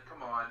 man?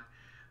 Come on.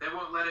 They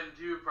won't let him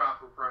do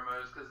proper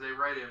promos because they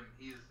write him.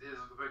 His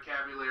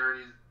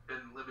vocabulary's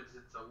been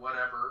limited to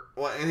whatever.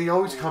 Well, and he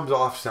always comes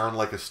off sounding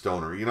like a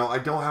stoner. You know, I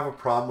don't have a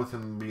problem with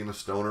him being a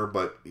stoner,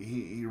 but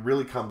he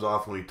really comes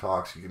off when he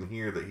talks. You can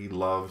hear that he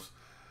loves...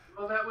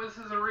 Well, that was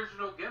his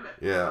original gimmick.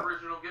 Yeah. His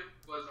original gimmick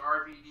was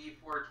RVD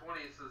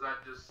 420 says I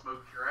just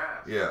smoked your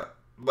ass. Yeah.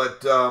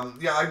 But,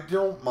 I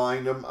don't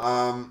mind him.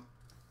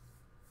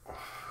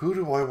 Who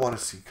do I want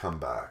to see come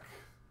back?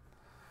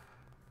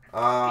 He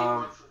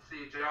wants to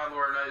see John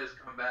Laurinaitis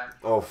come back.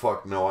 Oh,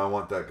 fuck no. I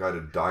want that guy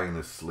to die in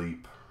his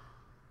sleep.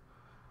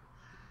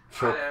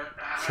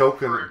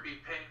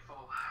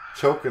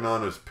 Choking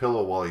on his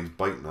pillow while he's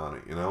biting on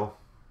it, you know?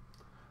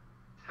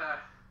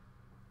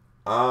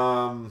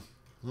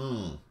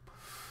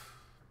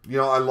 You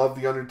know, I love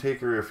The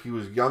Undertaker. If he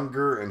was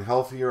younger and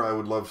healthier, I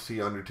would love to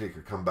see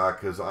Undertaker come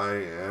back because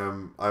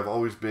I've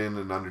always been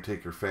an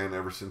Undertaker fan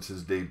ever since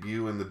his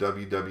debut in the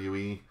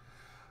WWE.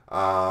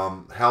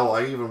 Hell,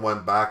 I even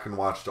went back and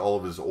watched all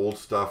of his old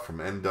stuff from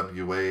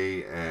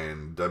NWA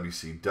and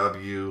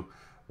WCW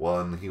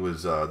when he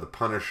was the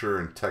Punisher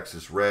and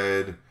Texas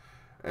Red.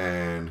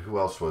 And who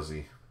else was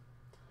he?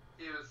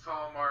 He was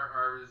Tall Mark,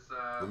 or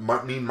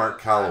Mean Mark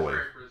Calloway.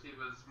 He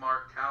was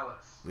Mark Callis.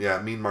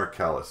 Yeah, Mean Mark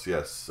Callis,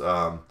 yes.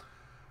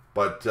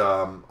 But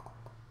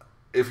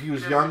if he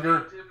was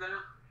younger...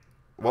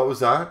 What was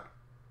that?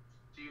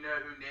 Do you know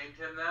who named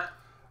him that?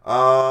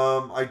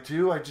 I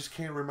do. I just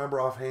can't remember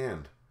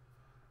offhand.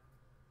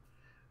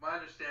 My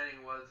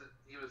understanding was that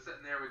he was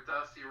sitting there with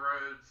Dusty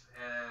Rhodes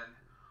and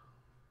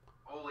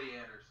Ole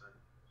Anderson.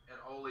 And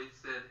Ole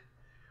said,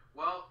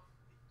 well,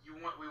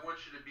 we want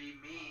you to be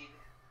mean,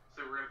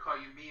 so we're going to call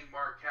you Mean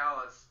Mark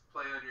Callis,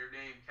 play on your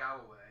name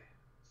Calloway.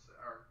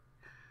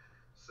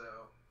 So.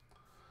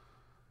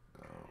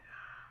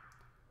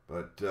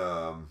 But,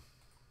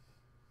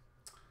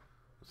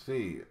 let's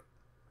see.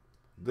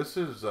 This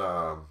is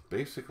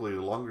basically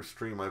the longest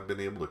stream I've been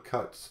able to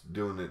cut,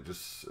 doing it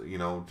just, you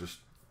know, just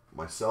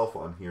myself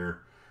on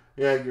here.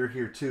 Yeah, you're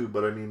here too,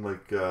 but I mean,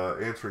 like,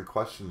 answering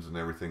questions and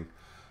everything.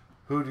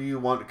 Who do you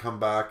want to come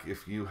back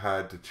if you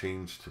had to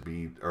change to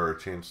be, or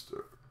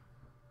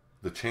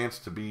the chance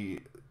to be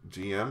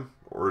GM,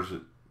 or is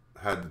it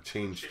had to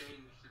change? Change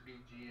to be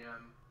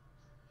GM.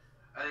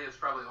 I think it's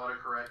probably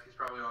autocorrect. He's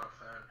probably on a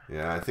phone.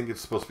 Yeah, I think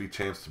it's supposed to be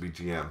chance to be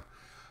GM.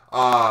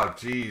 Ah,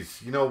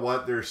 jeez. You know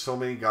what? There's so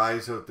many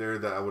guys out there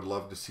that I would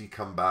love to see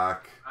come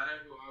back. I know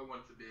who I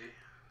want to be.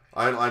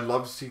 I'd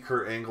love to see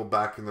Kurt Angle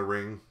back in the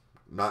ring,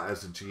 not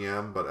as a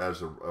GM, but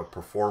as a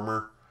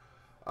performer.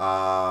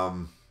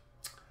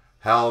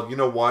 Hell, you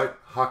know what?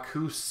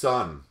 Haku's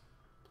son,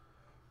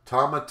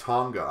 Tama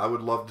Tonga. I would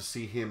love to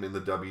see him in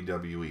the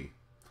WWE.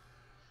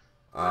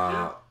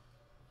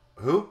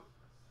 Who?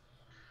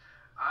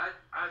 I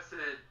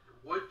said,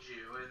 would you?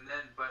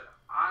 But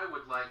I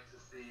would like to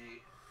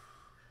see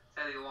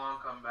Teddy Long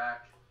come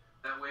back.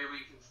 That way we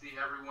can see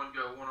everyone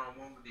go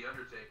one-on-one with The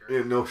Undertaker.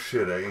 Yeah, no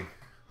shit, eh?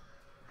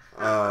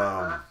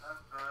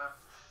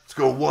 Let's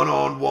go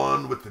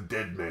one-on-one with the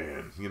dead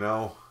man, you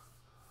know?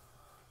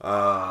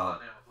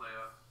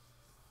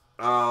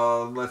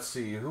 Let's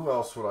see. Who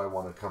else would I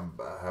want to come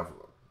have?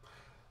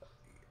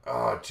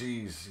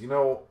 Jeez. You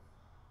know,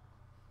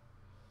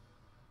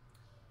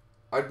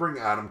 I'd bring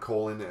Adam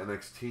Cole into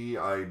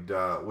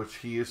NXT. Which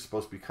he is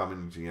supposed to be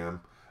coming to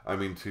GM. I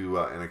mean to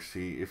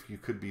NXT. If you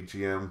could be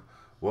GM,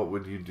 what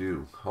would you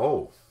do?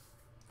 Oh.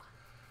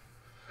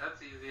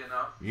 That's easy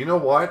enough. You know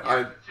what? You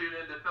have to tune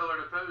in to Pillar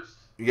to Post.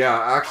 Yeah,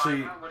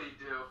 actually, What do you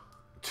do?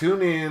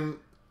 Tune in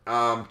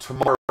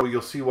tomorrow.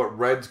 You'll see what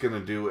Red's going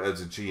to do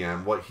as a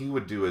GM, what he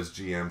would do as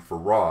GM for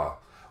Raw.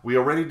 We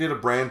already did a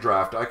brand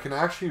draft. I can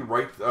actually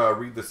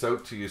read this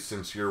out to you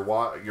since you're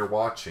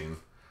watching.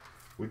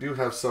 We do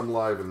have some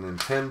live and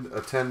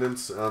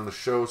attendance on the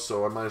show,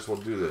 so I might as well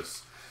do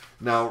this.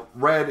 Now,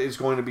 Red is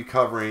going to be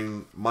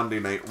covering Monday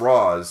Night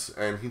Raws,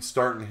 and he's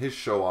starting his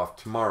show off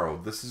tomorrow.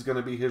 This is going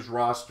to be his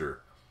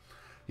roster.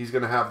 He's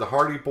going to have the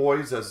Hardy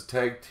Boys as a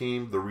tag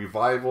team, the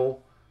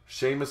Revival,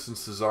 Sheamus and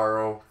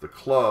Cesaro, the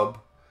Club,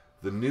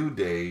 the New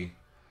Day.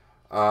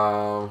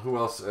 Who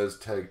else as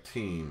tag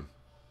team?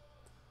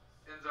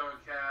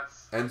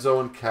 Enzo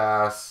and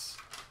Cass.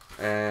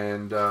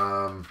 And,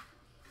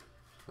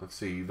 let's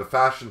see, the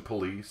Fashion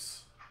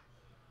Police.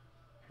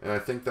 And I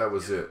think that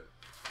was it.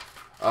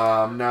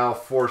 Now,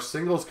 for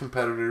singles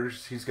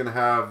competitors, he's going to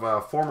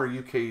have former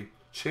UK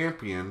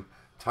champion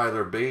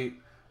Tyler Bate,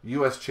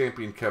 US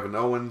champion Kevin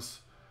Owens,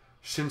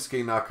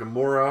 Shinsuke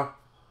Nakamura,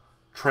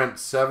 Trent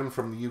Seven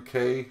from the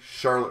UK,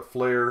 Charlotte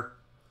Flair,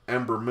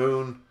 Ember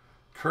Moon,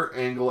 Kurt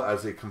Angle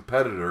as a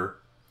competitor,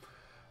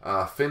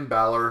 Finn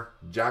Balor,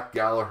 Jack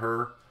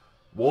Gallagher,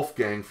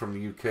 Wolfgang from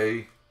the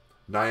UK,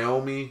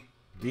 Naomi,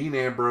 Dean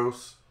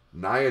Ambrose,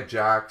 Nia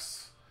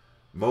Jax,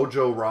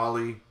 Mojo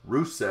Rawley,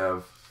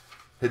 Rusev,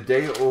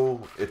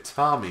 Hideo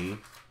Itami,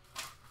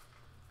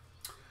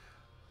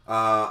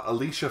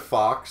 Alicia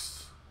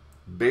Fox,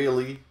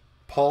 Bailey,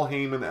 Paul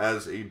Heyman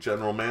as a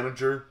general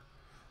manager,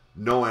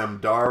 Noam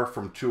Dar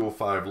from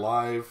 205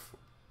 Live,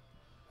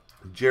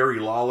 Jerry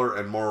Lawler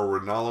and Mauro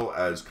Ranallo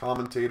as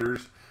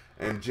commentators,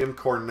 and Jim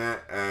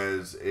Cornette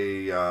as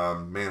a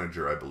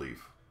manager, I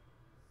believe.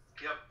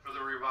 Yep, for the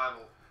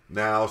Revival.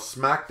 Now,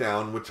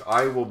 SmackDown, which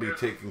I will be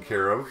taking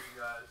care of.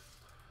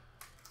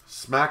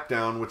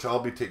 SmackDown, which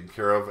I'll be taking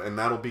care of, and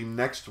that'll be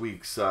next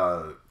week's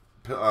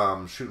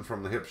Shooting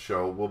from the Hip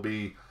show, will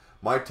be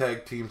my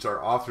tag teams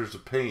are Authors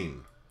of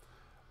Pain,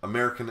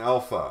 American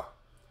Alpha,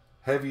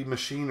 Heavy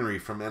Machinery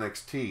from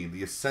NXT,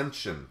 The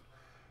Ascension,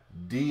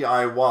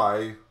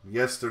 DIY.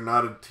 Yes, they're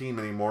not a team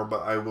anymore,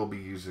 but I will be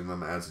using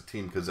them as a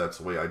team because that's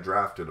the way I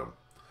drafted them.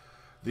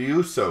 The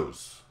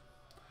Usos.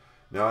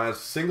 Now, as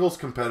singles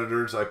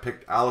competitors, I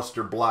picked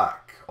Aleister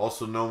Black,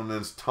 also known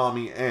as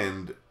Tommy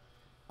End,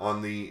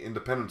 on the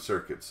independent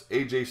circuits.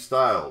 AJ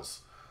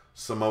Styles,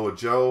 Samoa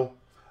Joe,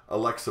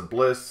 Alexa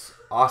Bliss,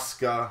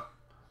 Asuka,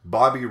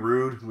 Bobby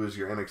Roode, who is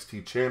your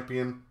NXT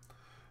champion,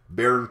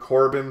 Baron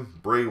Corbin,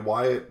 Bray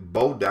Wyatt,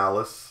 Bo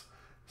Dallas,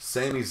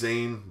 Sami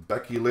Zayn,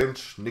 Becky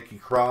Lynch, Nikki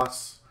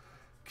Cross,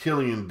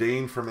 Killian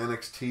Dane from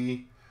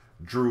NXT,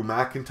 Drew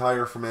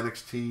McIntyre from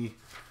NXT,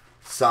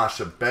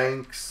 Sasha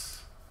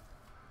Banks,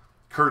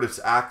 Curtis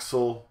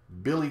Axel,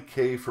 Billy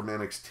Kay from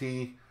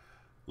NXT,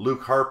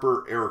 Luke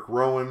Harper, Eric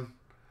Rowan,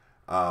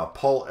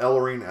 Paul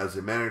Ellering as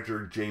a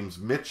manager, James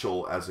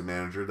Mitchell as a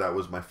manager, that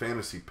was my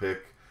fantasy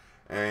pick,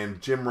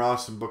 and Jim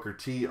Ross and Booker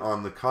T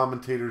on the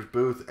commentator's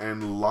booth,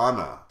 and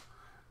Lana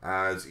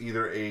as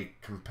either a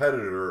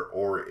competitor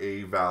or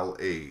a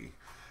valet.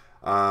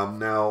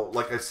 Now,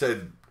 like I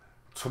said,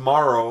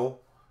 tomorrow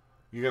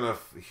you're going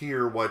to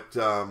hear what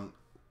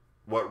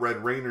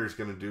Red Rayner is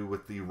going to do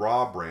with the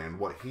Raw brand,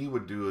 what he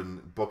would do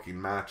in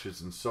booking matches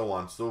and so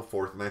on and so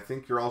forth, and I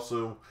think you're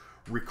also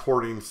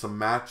recording some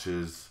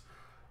matches.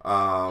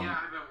 Yeah,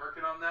 I've been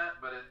working on that,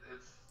 but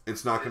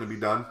it's not going to be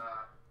done.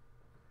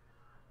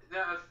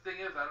 No, the thing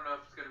is, I don't know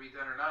if it's going to be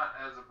done or not.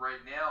 As of right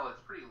now, it's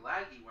pretty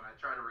laggy when I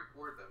try to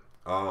record them.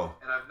 Oh.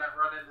 And I've not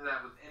run into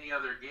that with any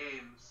other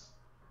games.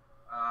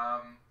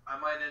 I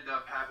might end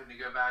up having to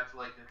go back to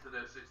like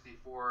Nintendo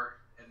 64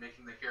 and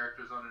making the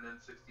characters on an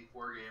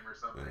N64 game or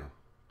something. Yeah.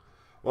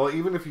 Well,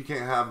 even if you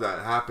can't have that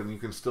happen, you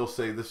can still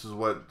say this is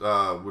what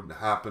would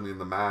happen in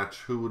the match,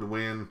 who would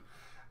win.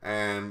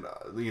 And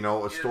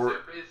a story. So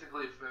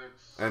basically,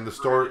 folks. And the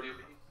story.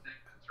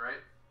 Segments,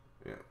 right?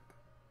 Yeah.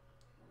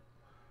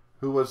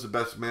 Who was the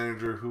best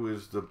manager? Who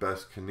is the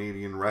best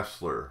Canadian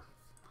wrestler?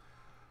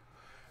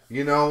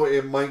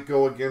 It might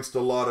go against a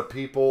lot of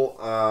people,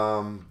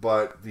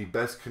 but the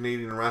best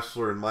Canadian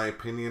wrestler, in my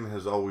opinion,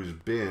 has always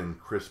been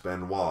Chris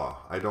Benoit.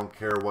 I don't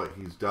care what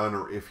he's done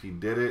or if he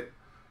did it.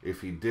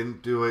 If he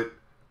didn't do it,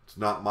 it's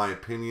not my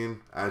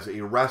opinion. As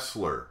a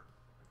wrestler,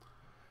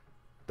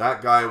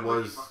 that guy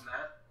was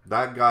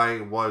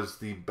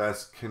the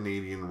best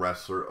Canadian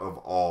wrestler of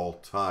all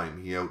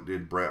time. He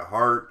outdid Bret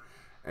Hart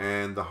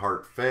and the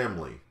Hart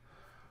family.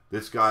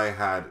 This guy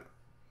had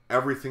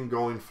everything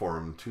going for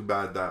him. Too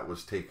bad that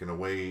was taken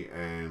away,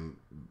 and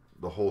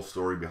the whole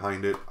story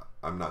behind it,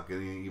 I'm not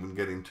going to even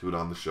get into it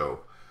on the show.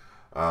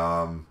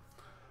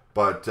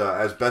 But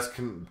as best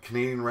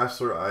Canadian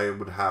wrestler, I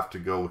would have to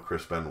go with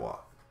Chris Benoit.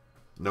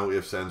 No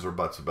ifs, ands, or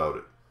buts about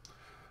it.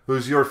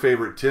 Who's your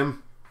favorite,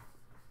 Tim?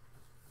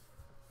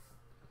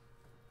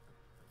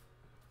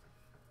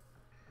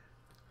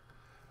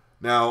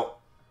 Now,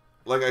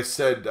 like I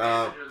said...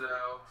 manager,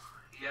 though.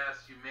 He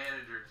asked you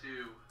manager,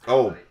 too.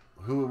 Oh,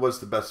 who was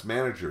the best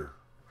manager?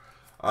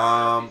 He's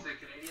a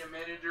Canadian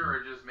manager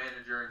or just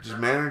manager in Just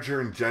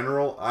manager in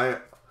general.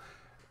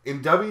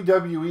 In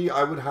WWE,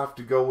 I would have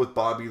to go with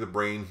Bobby the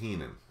Brain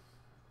Heenan.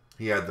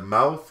 He had the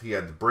mouth, he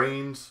had the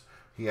brains,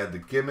 he had the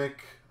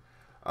gimmick.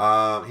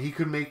 He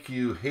could make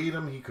you hate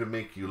him, he could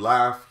make you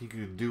laugh, he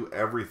could do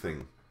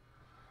everything.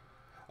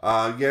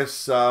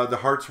 Yes, the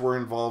Hearts were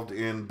involved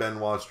in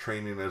Benoit's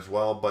training as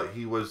well, but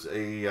he was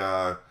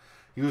a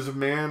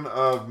man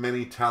of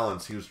many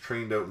talents. He was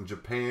trained out in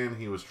Japan.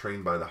 He was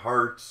trained by the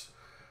Hearts.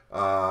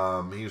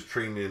 He was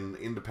trained in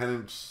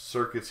independent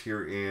circuits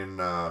here in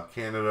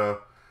Canada.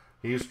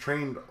 He was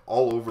trained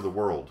all over the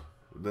world.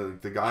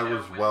 The guy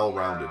was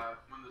well-rounded.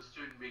 When the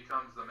student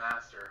becomes the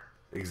master.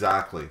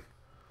 Exactly.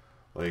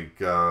 Like,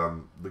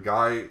 the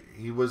guy,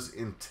 he was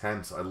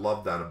intense. I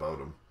love that about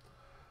him.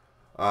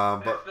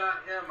 But if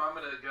not him, I'm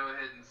going to go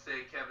ahead and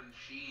say Kevin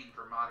Sheen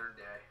for modern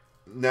day.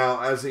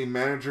 Now, as a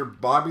manager,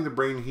 Bobby the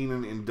Brain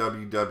Heenan in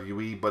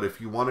WWE, but if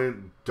you want a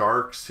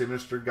dark,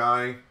 sinister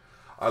guy,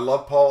 I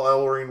love Paul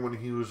Ellering when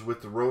he was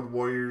with the Road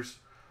Warriors,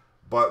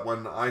 but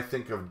when I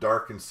think of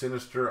dark and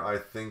sinister, I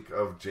think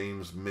of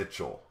James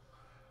Mitchell.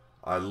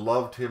 I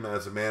loved him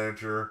as a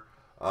manager.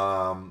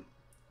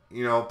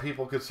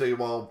 People could say,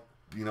 well,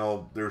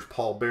 there's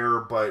Paul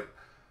Bearer, but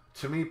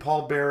to me,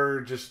 Paul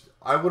Bearer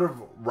I would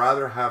have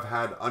rather have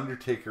had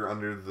Undertaker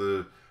under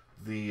the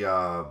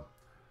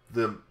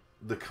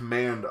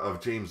command of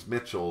James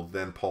Mitchell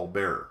than Paul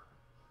Bearer.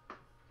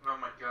 Oh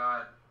my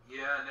God!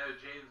 Yeah, no,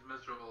 James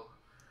Mitchell.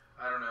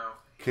 I don't know.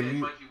 He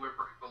made Mikey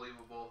Whipwreck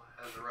believable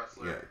as a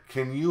wrestler. Yeah.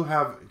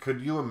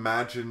 Could you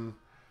imagine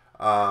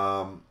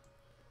how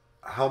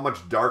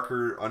much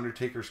darker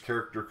Undertaker's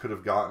character could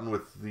have gotten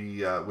with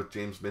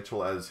James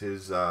Mitchell as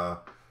his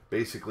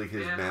basically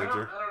his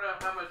manager? I don't know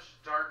how much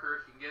darker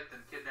it can get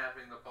than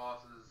kidnapping the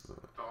boss's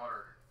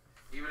daughter.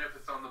 Even if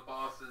it's on the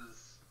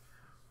boss's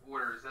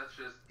orders, that's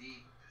just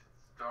deep.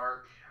 It's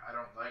dark. I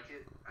don't like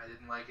it. I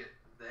didn't like it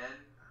then.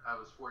 I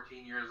was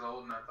 14 years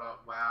old and I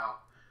thought, wow,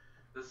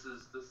 this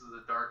is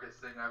the darkest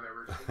thing I've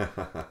ever seen.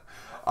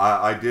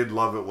 I did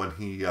love it when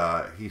he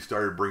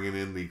started bringing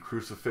in the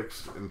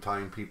crucifix and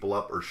tying people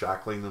up or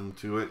shackling them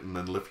to it and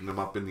then lifting them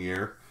up in the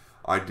air.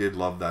 I did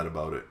love that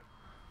about it.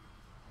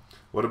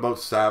 What about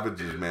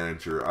Savage's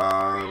manager?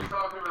 Are you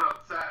talking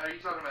about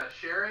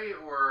Sherry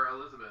or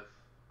Elizabeth?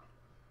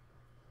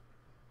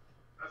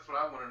 That's what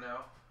I want to know.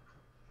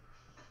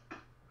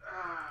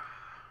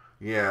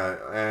 Yeah,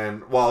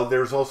 and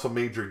there's also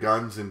Major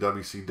Guns in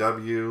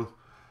WCW.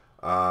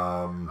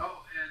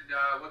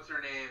 What's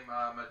her name?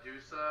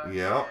 Medusa.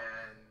 Yeah.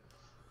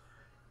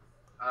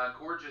 And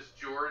Gorgeous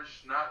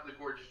George, not the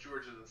Gorgeous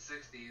George of the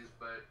 '60s,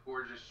 but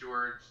Gorgeous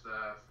George,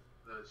 the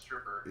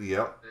stripper.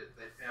 Yep. That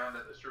they found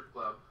at the strip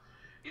club.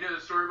 You know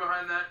the story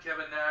behind that?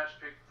 Kevin Nash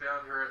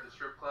found her at the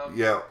strip club.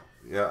 Yeah,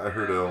 I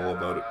heard all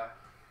about it.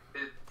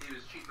 He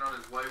was cheating on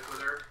his wife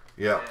with her.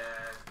 Yeah.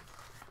 And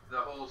the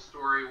whole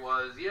story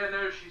was,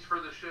 she's for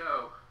the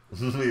show.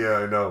 Yeah,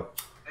 I know.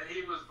 And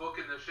he was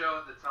booking the show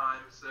at the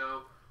time,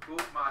 so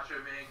Macho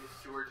Man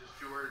gets George's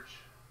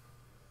George.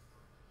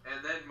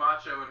 And then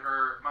Macho and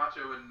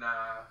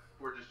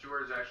Gorgeous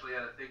George actually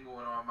had a thing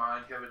going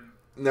on. Kevin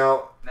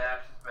Nash is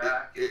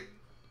back.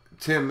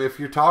 Tim, if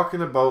you're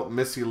talking about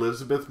Miss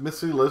Elizabeth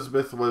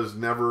was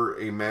never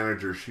a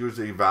manager. She was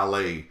a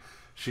valet.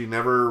 She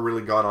never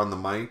really got on the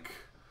mic.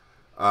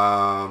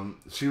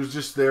 She was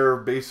just there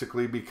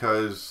basically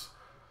because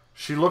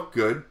she looked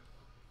good.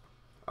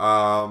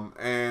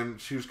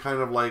 And she was kind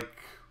of like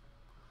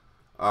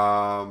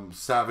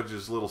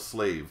Savage's little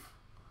slave.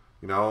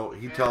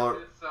 He'd tell her.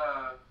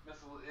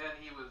 And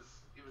he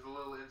was a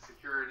little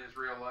insecure in his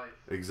real life.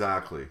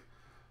 Exactly.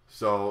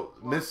 So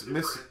super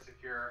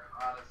insecure,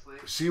 honestly.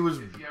 She was.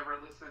 If you ever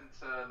listen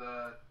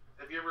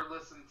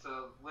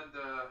to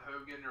Linda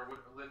Hogan or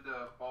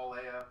Linda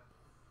Balea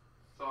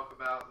talk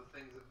about the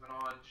things that went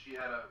on, she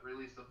had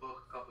released a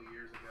book a couple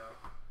years ago.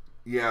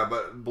 Yeah,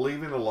 but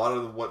believing a lot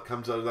of what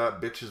comes out of that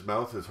bitch's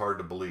mouth is hard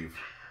to believe.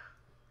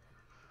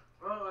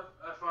 Well,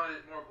 I find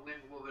it more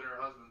believable than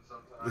her husband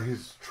sometimes.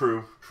 It's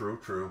true.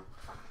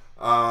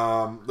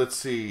 Let's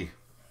see.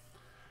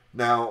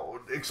 Now,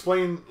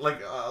 explain,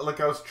 like I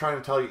was trying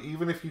to tell you,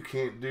 even if you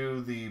can't do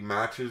the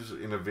matches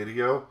in a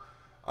video,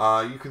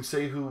 you can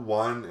say who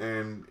won,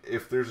 and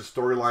if there's a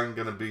storyline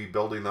going to be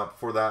building up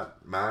for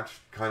that match,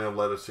 kind of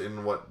let us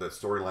in what that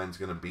storyline's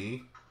going to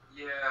be.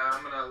 Yeah,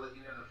 I'm going to let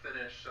you know the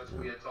finish. That's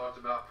what we had talked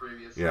about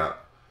previously. Yeah.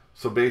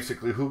 So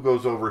basically, who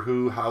goes over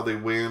who, how they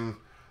win,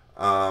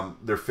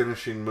 their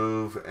finishing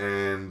move,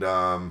 and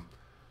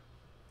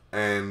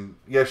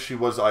yes, she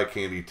was eye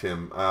candy,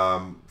 Tim.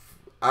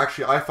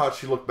 Actually, I thought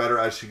she looked better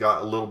as she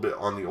got a little bit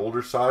on the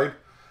older side.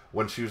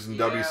 When she was in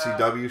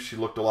WCW, she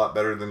looked a lot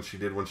better than she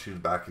did when she was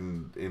back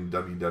in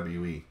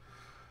WWE.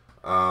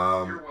 You're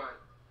what,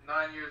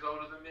 9 years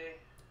older than me?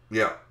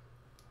 Yeah.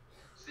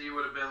 So you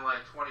would have been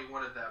like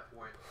 21 at that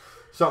point.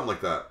 Something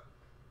like that.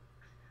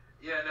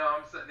 Yeah, no,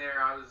 I'm sitting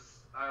there. I was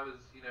 12,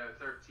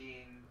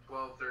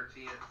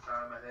 13 at the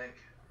time, I think.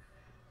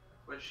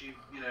 When she,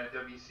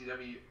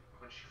 WCW,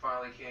 when she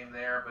finally came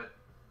there. But,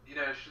 she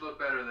looked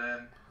better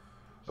then.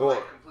 She was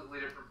like a completely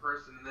different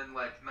person. And then in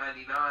like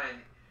 '99,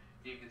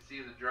 you could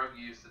see the drug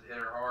use that hit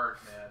her hard,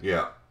 man.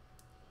 Yeah.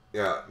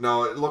 Yeah.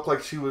 No, it looked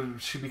like she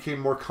became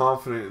more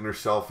confident in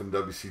herself in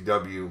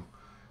WCW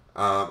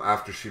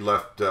after she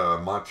left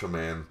Macho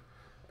Man.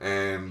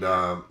 And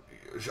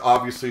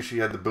obviously she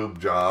had the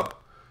boob job.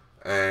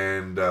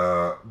 And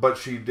but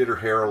she did her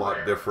hair a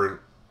lot different.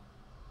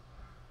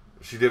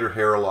 She did her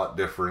hair a lot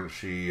different.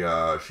 She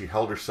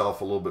held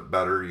herself a little bit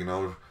better, you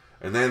know.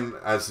 And then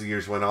as the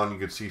years went on, you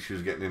could see she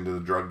was getting into the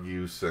drug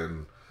use,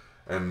 and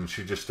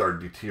she just started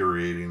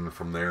deteriorating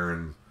from there.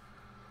 And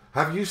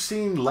have you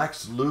seen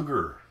Lex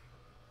Luger?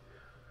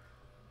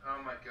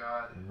 Oh my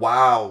God!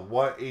 Wow,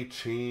 what a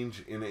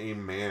change in a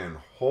man!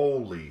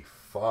 Holy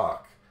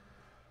fuck!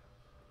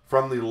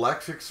 From the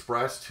Lex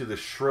Express to the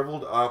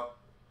shriveled up.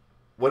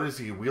 What is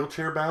he?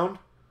 Wheelchair bound?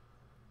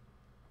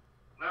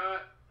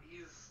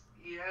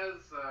 He has.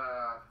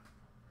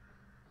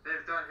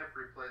 They've done hip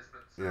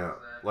replacements. Yeah,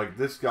 like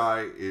this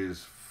guy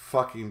is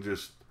fucking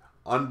just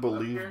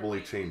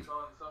unbelievably changed. He's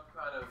on some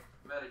kind of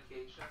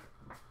medication,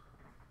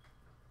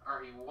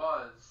 or he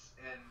was,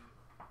 and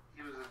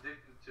he was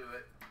addicted to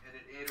it, and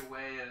it ate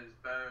away at his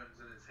bones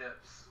and his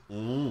hips.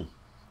 Mm.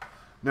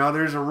 Now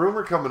there's a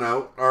rumor coming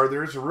out, or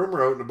there's a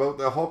rumor out about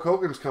that Hulk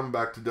Hogan's coming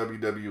back to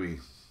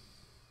WWE.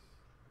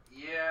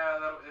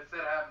 Yeah, if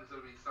that happens,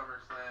 it'll be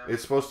SummerSlam.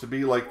 It's supposed to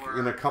be like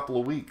in a couple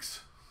of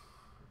weeks.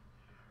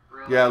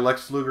 Really? Yeah,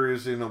 Lex Luger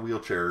is in a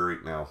wheelchair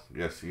right now.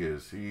 Yes, he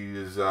is. He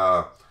is.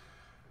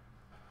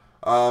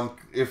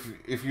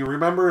 If you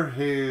remember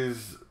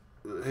his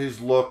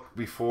look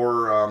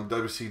before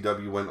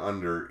WCW went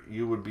under,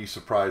 you would be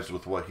surprised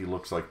with what he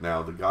looks like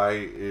now. The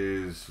guy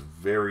is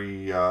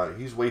very.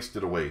 He's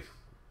wasted away.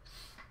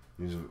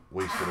 He's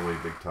wasted away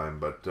big time.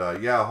 But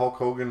yeah, Hulk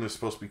Hogan is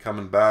supposed to be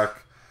coming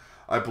back.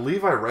 I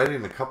believe I read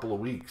in a couple of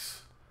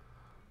weeks.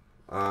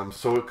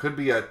 So it could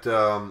be at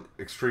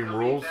Extreme He'll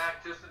Rules. Be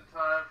back just in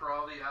time for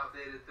all the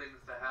outdated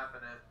things to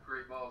happen at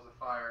Great Balls of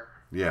Fire.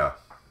 Yeah.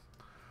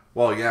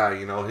 Well, yeah,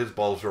 you know, his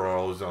balls are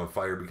always on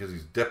fire because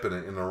he's dipping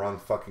it in the wrong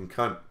fucking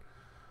cunt.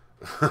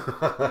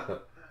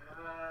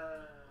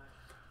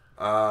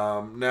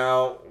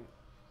 Now,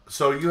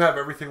 so you have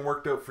everything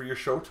worked out for your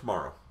show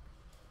tomorrow?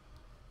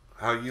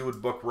 How you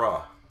would book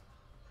Raw?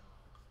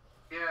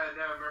 Yeah,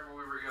 no, remember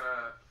we were going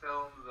to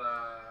film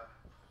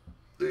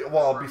the...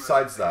 Well,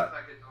 besides that...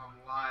 I could do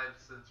them live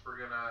since we're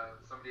going to...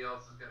 Somebody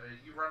else is going to... Are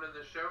you running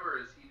the show or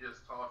is he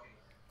just talking?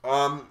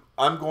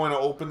 I'm going to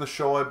open the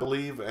show, I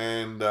believe,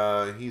 and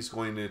he's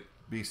going to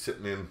be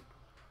sitting in.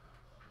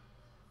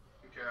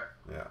 Okay.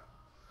 Yeah.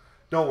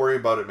 Don't worry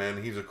about it,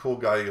 man. He's a cool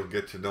guy. You'll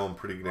get to know him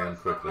pretty damn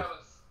That's not quickly. what I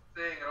was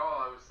saying at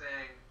all. I was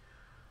saying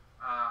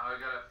I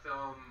got to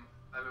film...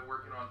 I've been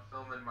working on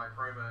filming my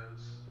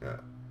promos. Yeah.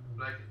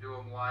 But I can do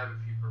them live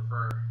if you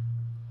prefer.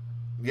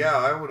 Yeah,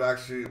 I would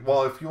actually...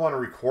 Well, if you want to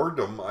record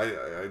them,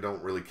 I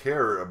don't really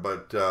care.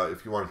 But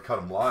if you want to cut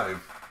them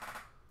live...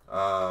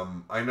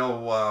 I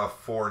know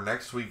for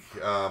next week,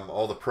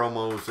 all the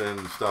promos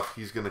and stuff,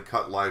 he's going to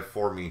cut live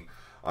for me.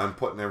 I'm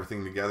putting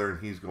everything together,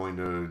 and he's going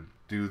to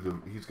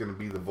do he's going to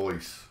be the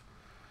voice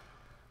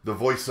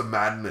of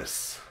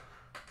madness.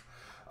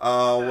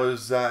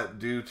 Was that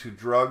due to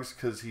drugs?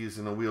 Because he's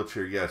in a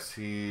wheelchair. Yes,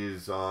 he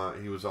was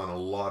on a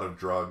lot of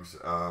drugs,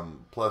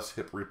 plus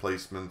hip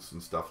replacements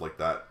and stuff like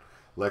that.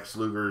 Lex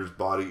Luger's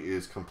body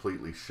is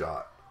completely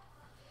shot.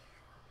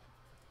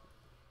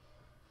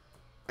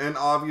 And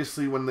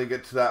obviously, when they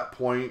get to that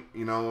point,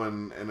 you know,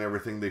 and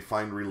everything, they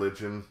find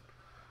religion,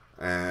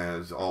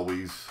 as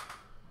always.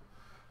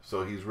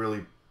 So he's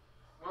really...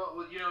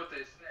 Well, you know what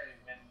they say,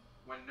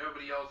 when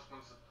nobody else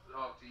wants to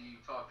talk to you,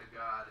 talk to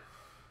God.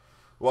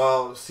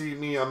 Well, see,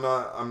 me, I'm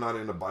not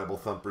into Bible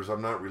thumpers.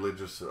 I'm not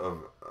religious,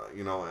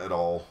 you know, at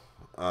all.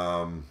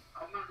 I'm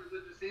not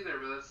religious either,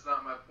 but that's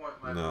not my point.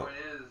 My point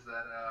is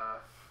that,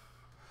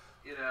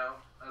 you know,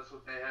 that's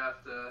what they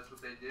have to, that's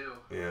what they do.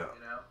 Yeah.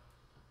 You know?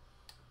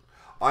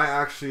 I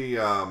actually,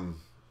 I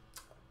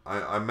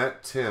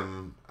met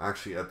Tim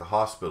actually at the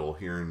hospital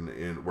here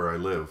in where I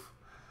live,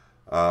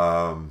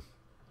 and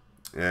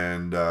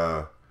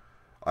I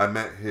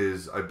met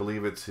his, I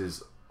believe it's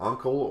his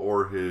uncle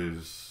or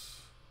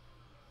his,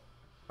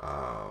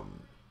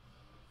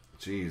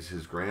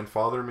 his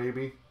grandfather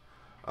maybe,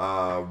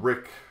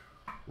 Rick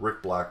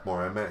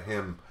Blackmore. I met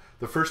him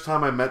the first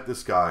time I met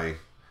this guy.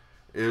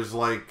 It was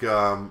like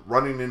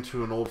running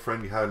into an old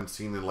friend you hadn't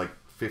seen in like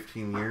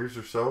 15 years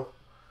or so.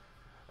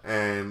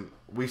 And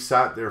we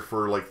sat there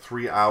for like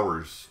 3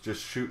 hours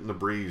just shooting the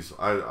breeze.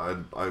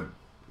 You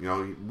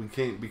know, we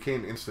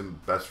became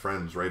instant best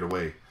friends right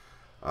away.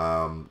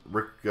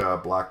 Rick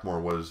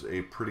Blackmore was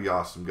a pretty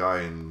awesome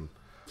guy, and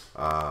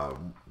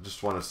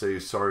just want to say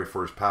sorry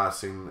for his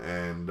passing.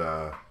 And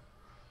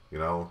you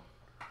know,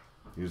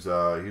 he's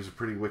a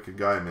pretty wicked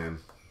guy, man.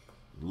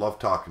 Love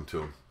talking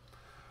to him.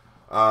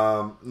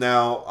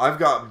 Now I've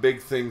got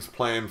big things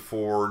planned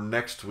for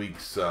next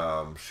week's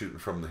shooting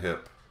from the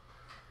hip.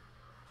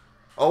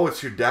 Oh,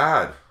 it's your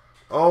dad.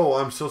 Oh,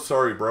 I'm so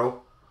sorry,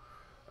 bro.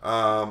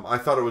 I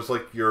thought it was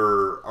like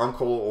your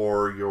uncle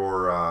or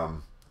your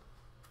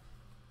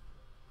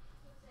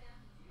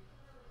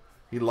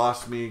He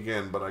lost me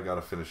again, but I got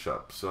to finish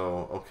up.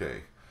 So,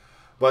 okay.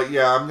 But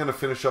yeah, I'm going to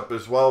finish up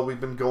as well. We've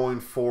been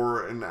going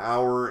for an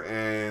hour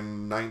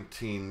and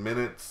 19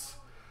 minutes.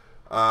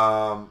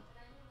 Now,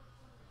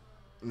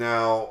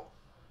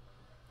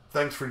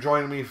 thanks for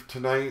joining me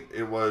tonight.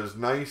 It was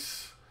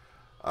nice.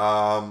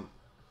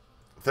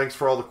 Thanks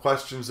for all the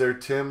questions there,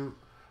 Tim.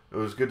 It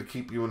was good to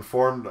keep you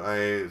informed.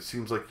 It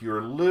seems like you're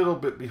a little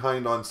bit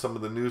behind on some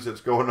of the news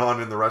that's going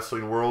on in the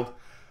wrestling world.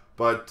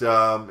 But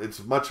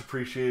it's much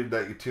appreciated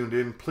that you tuned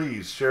in.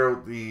 Please share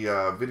out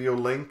the video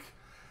link.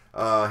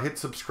 Hit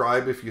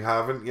subscribe if you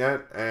haven't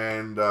yet.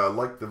 And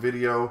like the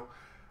video.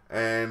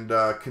 And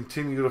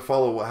continue to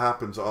follow what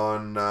happens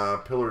on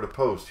Pillar to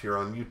Post here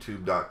on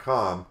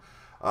YouTube.com.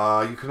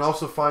 You can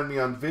also find me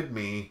on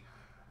VidMe.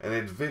 And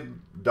it's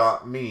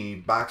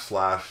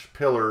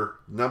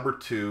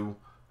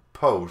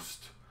vid.me/pillar2post.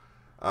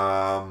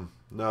 No,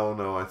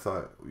 I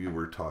thought you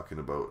were talking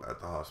about at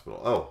the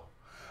hospital.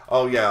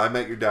 Oh yeah, I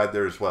met your dad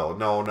there as well.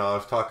 No, I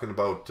was talking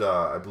about,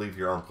 I believe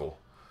your uncle,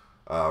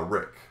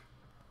 Rick.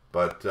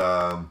 But,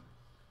 yeah,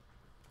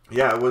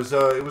 it was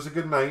a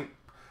good night.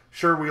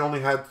 Sure, we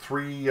only had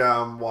 3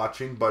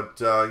 watching, but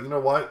you know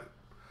what?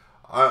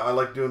 I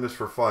like doing this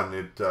for fun.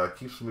 It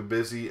keeps me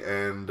busy,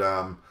 and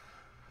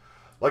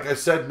like I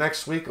said,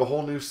 next week, a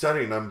whole new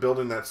setting. I'm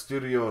building that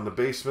studio in the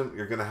basement.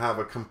 You're going to have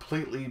a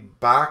completely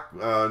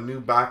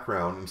new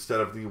background instead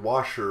of the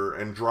washer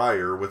and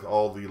dryer with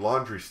all the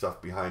laundry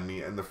stuff behind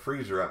me and the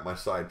freezer at my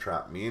side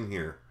trapped me in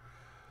here.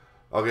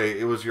 Okay,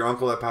 it was your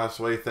uncle that passed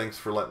away. Thanks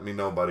for letting me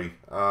know, buddy.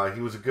 He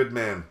was a good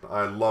man.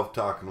 I love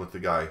talking with the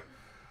guy.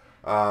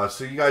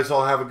 So you guys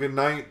all have a good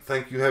night.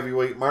 Thank you,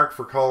 Heavyweight Mark,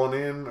 for calling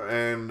in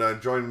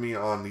and joining me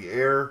on the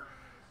air.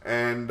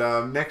 And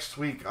next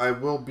week, I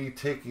will be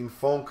taking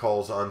phone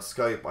calls on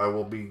Skype. I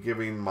will be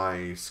giving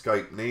my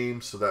Skype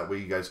name so that way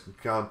you guys can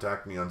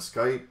contact me on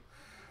Skype.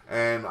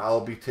 And I'll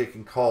be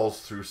taking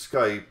calls through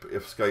Skype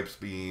if Skype's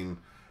being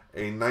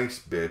a nice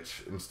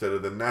bitch instead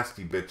of the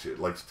nasty bitch it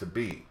likes to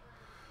be.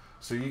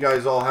 So you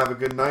guys all have a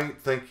good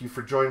night. Thank you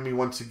for joining me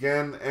once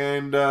again.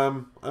 And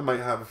I might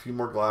have a few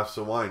more glasses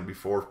of wine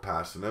before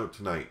passing out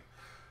tonight.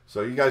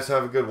 So you guys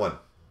have a good one.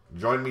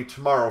 Join me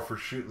tomorrow for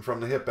Shooting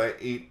from the Hip at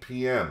 8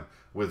 p.m.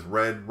 with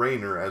Red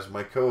Rayner as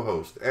my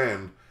co-host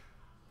and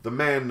the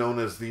man known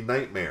as the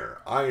Nightmare.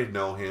 I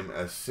know him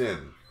as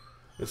Sin.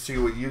 Let's see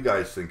what you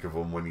guys think of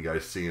him when you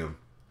guys see him.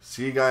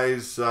 See you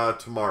guys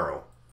tomorrow.